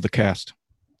Rodman of the cast?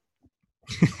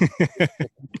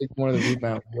 Take one of the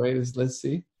rebounds. Let's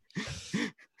see.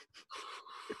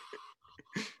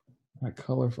 Not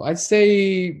colorful. I'd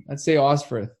say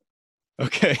Osfrith.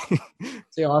 Okay.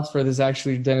 Say Osfrith is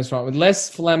actually Dennis Rodman.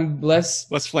 Less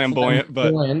flamboyant,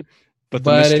 but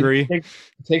the mystery. It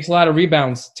takes a lot of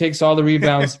rebounds. Takes all the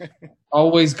rebounds.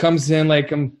 Always comes in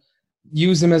like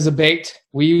use him as a bait.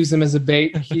 We use him as a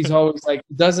bait. He's always like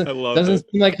doesn't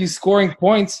seem like he's scoring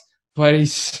points, but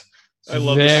he's I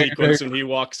love the sequence when he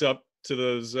walks up to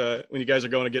those when you guys are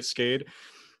going to get Skade.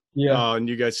 Yeah. And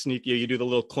you guys sneak. Yeah, you do the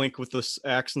little clink with the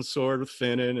axe and sword with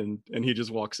Finn and he just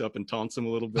walks up and taunts him a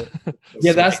little bit.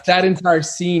 That's that entire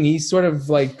scene. He sort of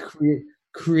like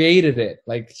created it.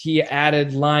 Like he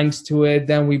added lines to it.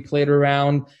 Then we played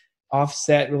around,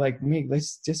 offset. We're like,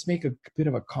 let's just make a bit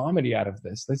of a comedy out of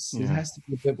this. It has to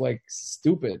be a bit like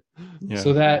stupid. Yeah.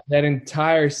 So that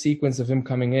entire sequence of him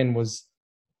coming in was,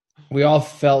 we all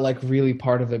felt like really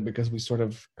part of it because we sort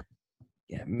of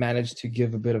managed to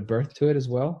give a bit of birth to it as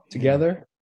well together.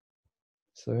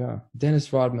 So yeah,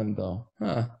 Dennis Rodman though,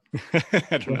 I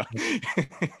don't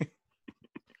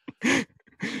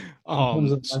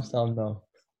know.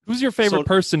 Who's your favorite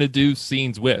person to do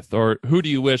scenes with, or who do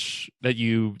you wish that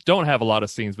you don't have a lot of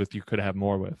scenes with, you could have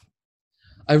more with?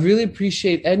 I really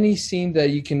appreciate any scene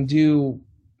that you can do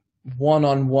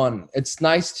one-on-one. It's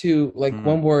nice to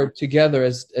when we're together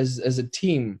as a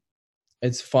team,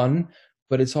 it's fun.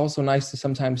 But it's also nice to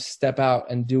sometimes step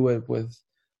out and do it with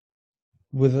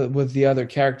the other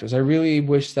characters. I really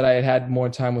wish that I had more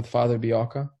time with Father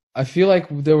Bialka. I feel like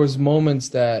there was moments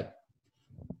that,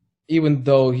 even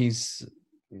though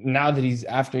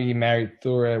after he married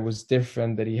Thora, it was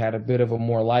different, that he had a bit of a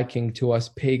more liking to us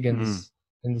pagans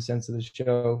in the sense of the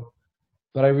show.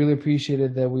 But I really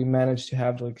appreciated that we managed to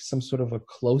have like some sort of a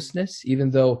closeness, even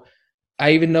though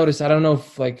I even noticed, I don't know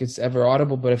if like it's ever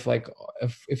audible, but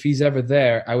if he's ever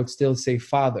there, I would still say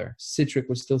father. Sihtric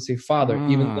would still say father,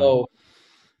 even though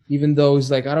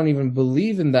he's like, I don't even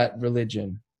believe in that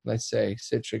religion, let's say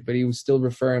Sihtric, but he would still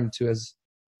refer him to as,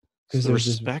 because the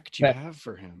respect you have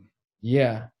for him.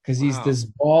 Yeah, because he's this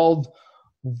bald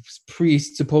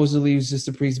priest. Supposedly he's just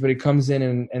a priest, but he comes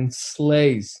in and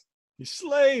slays. He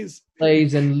slays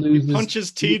and loses. He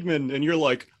punches Tiedemann, and you're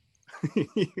like.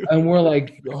 And we're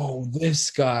like, oh,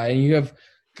 this guy. And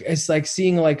it's like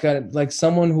seeing like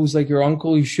someone who's like your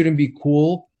uncle, you shouldn't be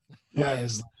cool. Yeah,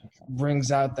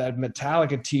 brings out that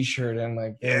Metallica t-shirt and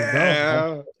like,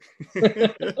 there we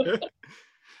go.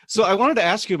 So I wanted to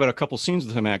ask you about a couple scenes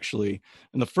with him actually.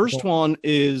 And the first one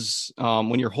is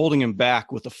when you're holding him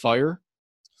back with the fire.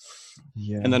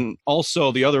 Yeah. And then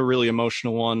also the other really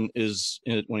emotional one is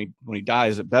when he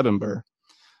dies at Bebember.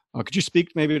 Could you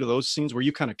speak maybe to those scenes where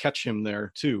you kind of catch him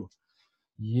there too?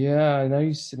 Yeah,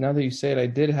 now that you say it, I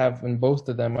did have in both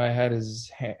of them. I had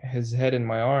his head in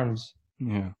my arms.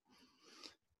 Yeah,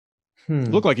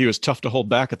 It looked like he was tough to hold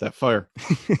back at that fire.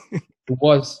 He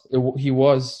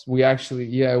was. We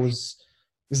actually, it was.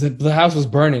 The house was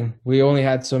burning. We only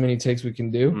had so many takes we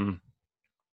can do,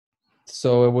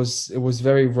 so it was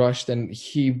very rushed. And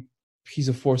he's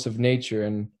a force of nature,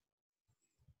 and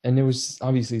it was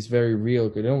obviously it's very real.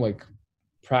 We don't like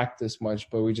practice much,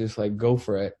 but we just like go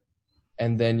for it,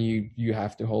 and then you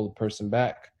have to hold the person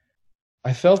back.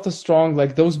 I felt a strong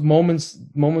like those moments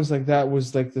like that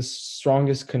was like the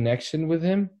strongest connection with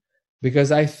him,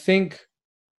 because I think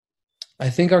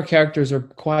our characters are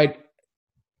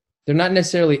they're not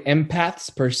necessarily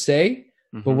empaths per se,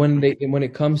 but when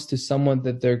it comes to someone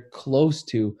that they're close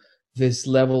to, this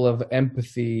level of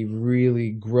empathy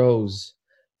really grows.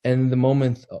 And the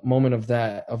moment of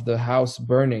the house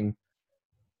burning,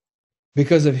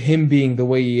 because of him being the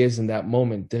way he is in that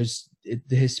moment,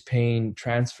 his pain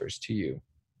transfers to you.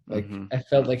 Like I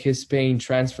felt like his pain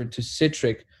transferred to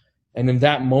Sihtric, and in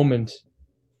that moment,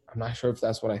 I'm not sure if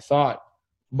that's what I thought,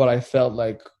 but I felt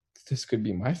like this could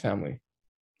be my family.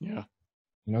 Yeah,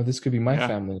 this could be my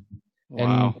family.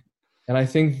 Wow. And I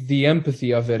think the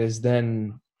empathy of it is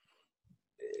then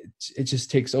it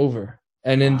just takes over.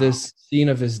 And in this scene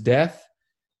of his death,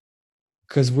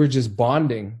 because we're just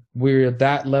bonding, we're at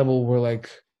that level. We're like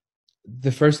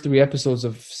the first 3 episodes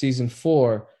of season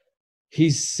 4.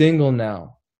 He's single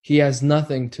now. He has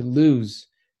nothing to lose,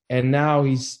 and now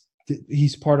he's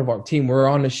part of our team. We're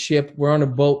on a ship. We're on a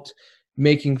boat,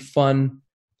 making fun,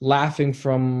 laughing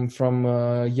from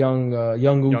young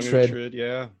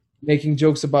Uhtred, making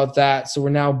jokes about that. So we're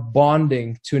now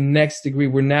bonding to a next degree.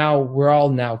 We're all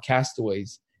now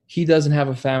castaways. He doesn't have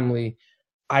a family.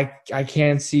 I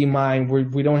can't see mine.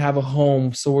 We don't have a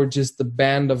home. So we're just the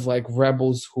band of like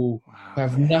rebels who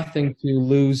have nothing to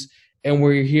lose. And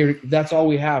we're here. That's all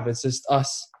we have. It's just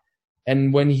us.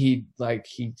 And when he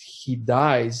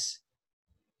dies,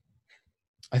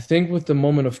 I think with the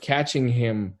moment of catching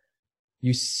him,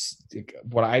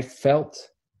 what I felt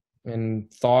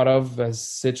and thought of as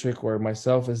Sihtric or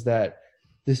myself is that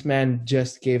this man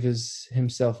just gave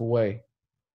himself away.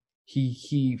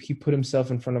 He put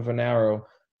himself in front of an arrow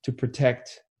to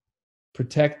protect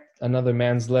another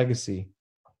man's legacy,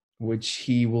 which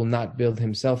he will not build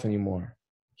himself anymore.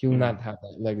 He will not have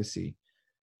that legacy.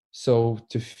 So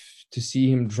to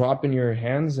see him drop in your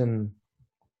hands, and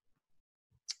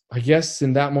I guess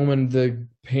in that moment the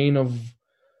pain of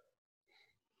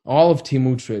all of Team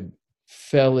Uhtred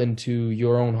fell into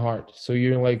your own heart. So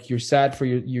you're sad for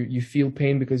you feel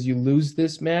pain because you lose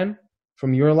this man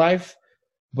from your life,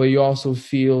 but you also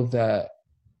feel that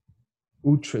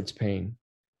Uhtred's pain.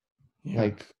 Yeah.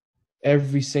 Like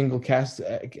every single not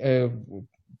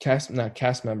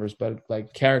cast members, but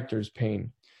like characters'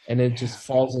 pain, and it just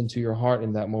falls into your heart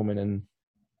in that moment. And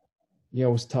yeah,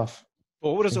 it was tough.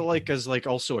 Well, what is it like as like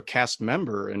also a cast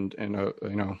member and a,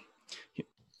 you know,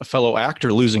 a fellow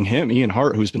actor losing him, Ian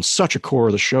Hart, who's been such a core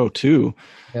of the show too?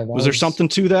 Yeah, was there something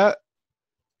to that?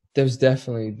 There's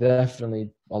definitely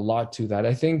a lot to that.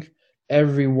 I think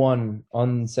everyone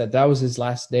on set, that was his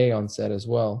last day on set as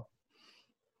well.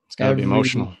 It's gotta be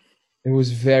emotional. It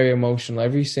was very emotional.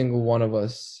 Every single one of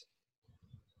us,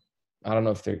 I don't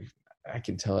know if I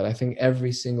can tell it. I think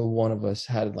every single one of us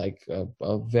had like a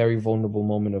very vulnerable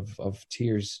moment of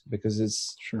tears, because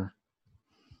it's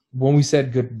when we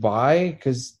said goodbye,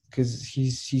 because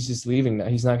he's just leaving now.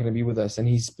 He's not going to be with us, and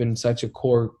he's been such a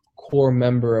core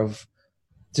member of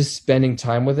just spending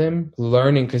time with him,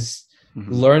 learning, because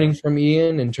learning from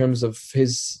Ian in terms of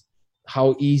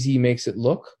how easy he makes it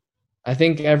look. I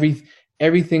think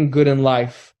everything good in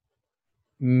life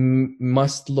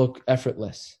must look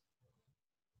effortless.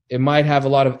 It might have a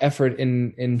lot of effort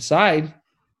inside,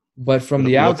 but from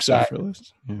the outside,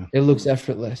 it looks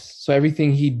effortless. So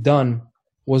everything he'd done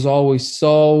was always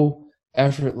so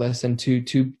effortless, and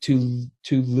to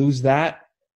lose that,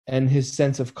 and his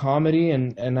sense of comedy,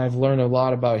 and I've learned a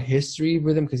lot about history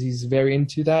with him because he's very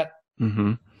into that.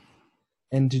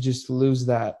 And to just lose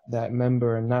that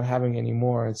member and not having any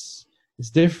more, it's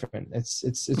different.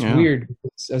 It's weird,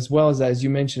 because as well as that, as you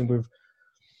mentioned,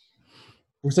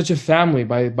 we're such a family.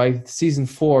 By season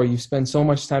 4, you spend so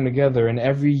much time together, and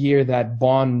every year that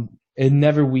bond, it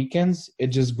never weakens. It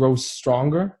just grows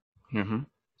stronger.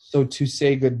 So to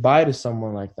say goodbye to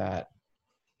someone like that,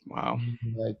 wow,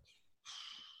 like,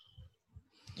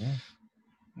 yeah,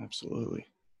 absolutely,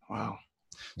 wow.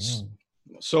 Yeah.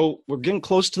 So we're getting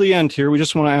close to the end here. We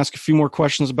just want to ask a few more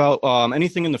questions about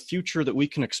anything in the future that we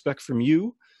can expect from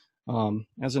you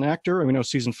as an actor. And we know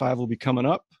season 5 will be coming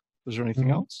up. Is there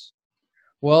anything else?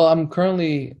 Well, I'm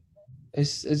currently,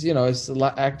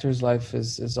 actor's life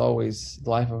is always, the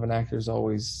life of an actor is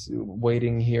always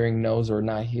waiting, hearing no's or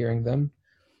not hearing them.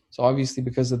 So obviously,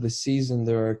 because of the season,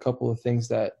 there are a couple of things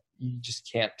that you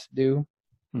just can't do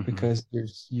because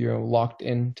you're locked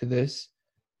into this.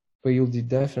 But you'll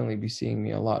definitely be seeing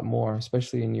me a lot more,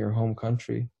 especially in your home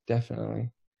country. Definitely.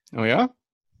 Oh yeah?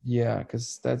 Yeah,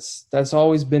 because that's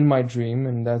always been my dream,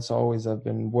 and that's always I've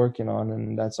been working on,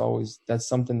 and that's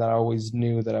something that I always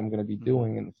knew that I'm going to be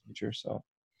doing in the future. So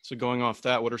going off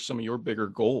that, what are some of your bigger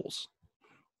goals?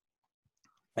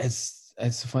 It's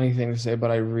a funny thing to say, but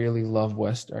I really love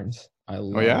Westerns. I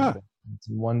love Westerns.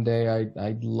 One day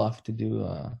I'd love to do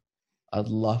a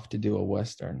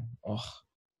Western. Oh.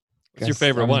 What's your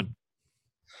favorite one?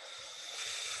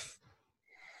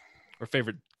 Or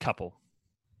favorite couple?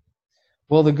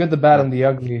 Well, the Good, the Bad, and the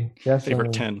Ugly. Definitely.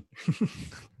 Favorite 10.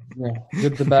 Yeah,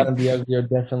 Good, the Bad, and the Ugly are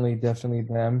definitely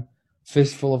them.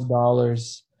 Fistful of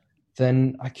Dollars.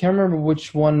 Then I can't remember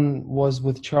which one was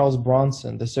with Charles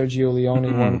Bronson, the Sergio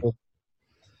Leone one.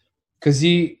 Because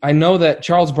I know that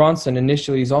Charles Bronson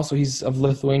initially he's of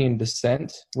Lithuanian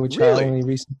descent, which I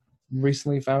only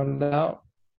recently found out.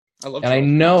 I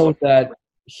know that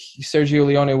Sergio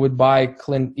Leone would buy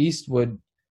Clint Eastwood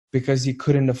because he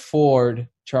couldn't afford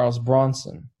Charles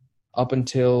Bronson up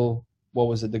until, what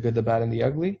was it, The Good, the Bad, and the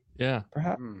Ugly? Yeah.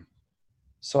 Perhaps.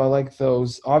 So I like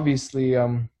those. Obviously,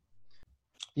 mainly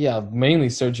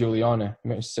Sergio Leone.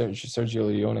 Sergio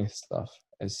Leone stuff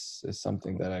is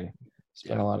something that I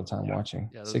spend a lot of time watching.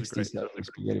 60s, 70s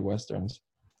spaghetti westerns.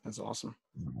 That's awesome.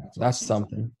 That's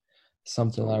something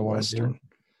I want to do.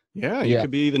 Yeah, you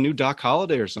could be the new Doc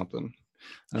Holliday or something.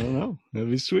 I don't know.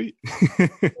 That'd be sweet.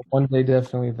 One day,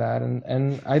 definitely that.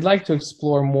 And I'd like to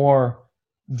explore more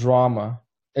drama.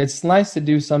 It's nice to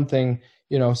do something,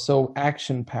 so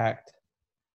action-packed,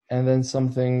 and then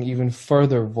something even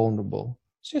further vulnerable.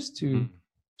 Just to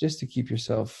keep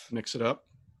yourself... Mix it up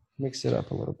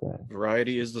a little bit.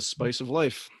 Variety is the spice of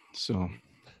life. So,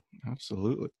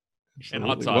 absolutely. And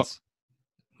hot sauce.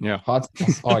 Yeah. Hot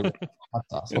sauce. Oh, yeah. Hot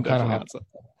sauce. What kind of hot sauce?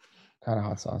 Kind of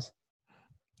hot sauce.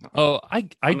 Oh, I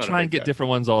try and get different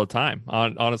ones all the time.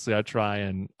 Honestly, I try,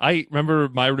 and I remember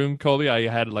my room, Colby. I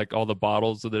had like all the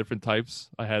bottles of the different types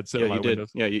I had sitting on my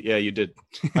windows. Yeah, you did.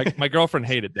 My girlfriend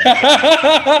hated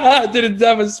that. Did it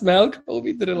have a smell,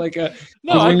 Colby? Did it like a?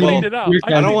 No, I cleaned it out.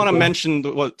 I don't want to mention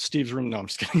what Steve's room. No, I'm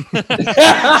just kidding.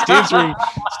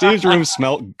 Steve's room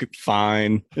smelled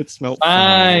fine. It smelled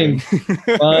fine.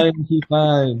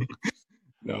 Fine.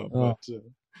 No, but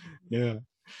yeah.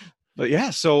 But yeah,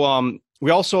 so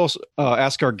we also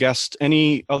ask our guests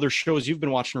any other shows you've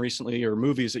been watching recently or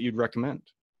movies that you'd recommend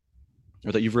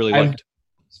or that you've really liked.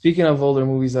 Speaking of older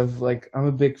movies, I'm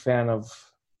a big fan of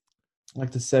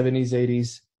like the 70s,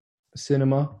 80s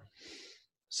cinema.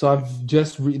 So I've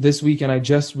just this weekend I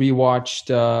just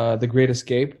rewatched The Great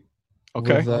Escape.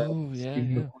 Okay.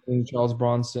 With Charles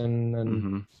Bronson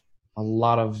and a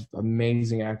lot of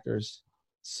amazing actors.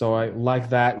 So I like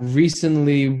that.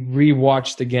 Recently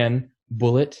rewatched again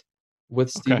Bullet with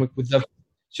Steve McQueen.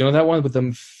 You know that one with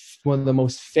one of the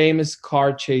most famous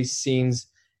car chase scenes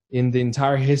in the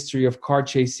entire history of car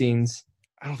chase scenes.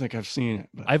 I don't think I've seen it.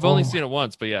 But... I've only seen it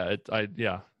once, but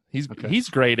he's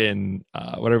great in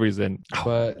whatever he's in.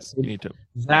 But you need to.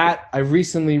 That I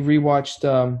recently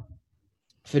rewatched.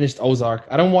 Finished Ozark.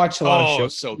 I don't watch a lot of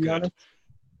shows. So good. Honest,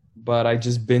 but I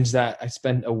just binged that. I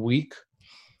spent a week.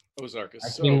 Ozark is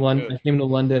I came to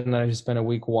London and I just spent a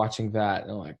week watching that.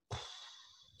 And I'm like,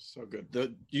 so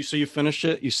good. So you finished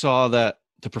it. You saw that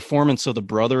the performance of the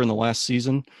brother in the last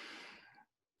season.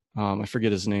 I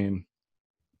forget his name.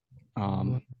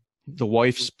 The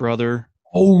wife's brother.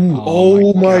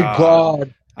 Oh my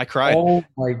God. I cried. Oh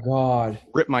my God.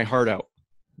 Ripped my heart out.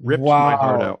 My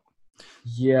heart out.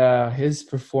 Yeah, his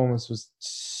performance was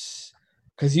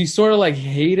because you sort of like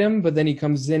hate him, but then he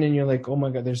comes in and you're like, oh my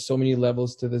God, there's so many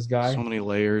levels to this guy. So many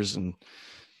layers, and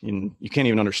you can't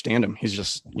even understand him. He's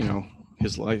just,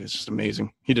 his life is just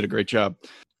amazing. He did a great job.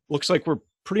 Looks like we're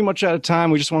pretty much out of time.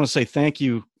 We just want to say thank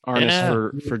you,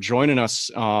 Arnas, for joining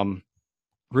us.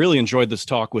 Really enjoyed this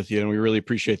talk with you, and we really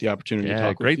appreciate the opportunity to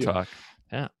talk with you. Great talk.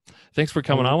 Yeah. Thanks for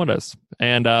coming on with us.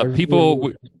 And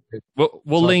people...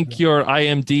 We'll link your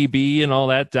IMDb and all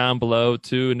that down below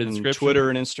too in the description. Twitter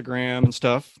and Instagram and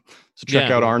stuff. So check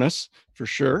out Arnas for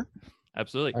sure.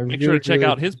 Absolutely. Make sure to check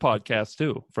out his podcast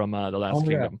too from The Last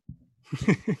Kingdom.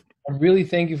 I really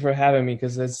thank you for having me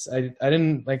because I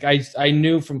didn't like I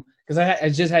knew from because I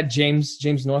just had James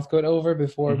Northcote over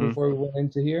before we went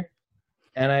into here,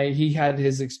 and he had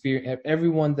his experience.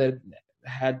 Everyone that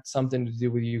had something to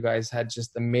do with you guys had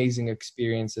just amazing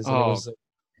experiences. And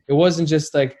it wasn't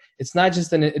just like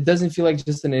it doesn't feel like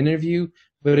just an interview,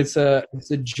 but it's a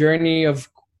journey of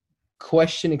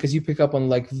questioning because you pick up on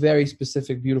like very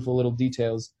specific, beautiful little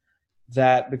details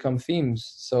that become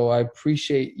themes. So I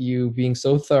appreciate you being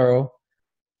so thorough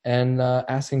and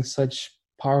asking such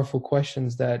powerful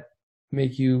questions that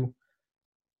make you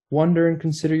wonder and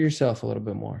consider yourself a little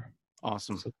bit more.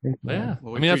 Awesome. So, yeah.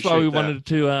 Well, that's why we wanted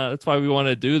to. That's why we wanted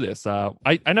to do this. I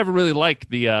never really liked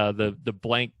the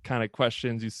blank kind of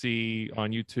questions you see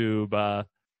on YouTube.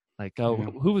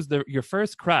 Who was your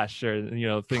first crush, or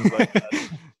things like that.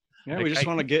 We just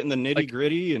want to get in the nitty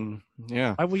gritty, and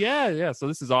So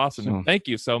this is awesome. And thank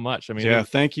you so much. I mean,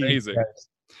 thank you. Amazing.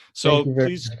 So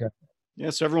please,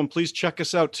 everyone, please check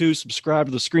us out too. Subscribe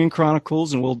to the Screen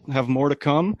Chronicles, and we'll have more to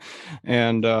come.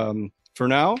 And for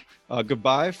now,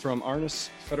 goodbye from Arnas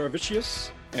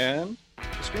Fedaravičius and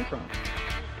the Screen Chronicles.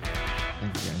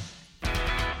 Thank you, guys.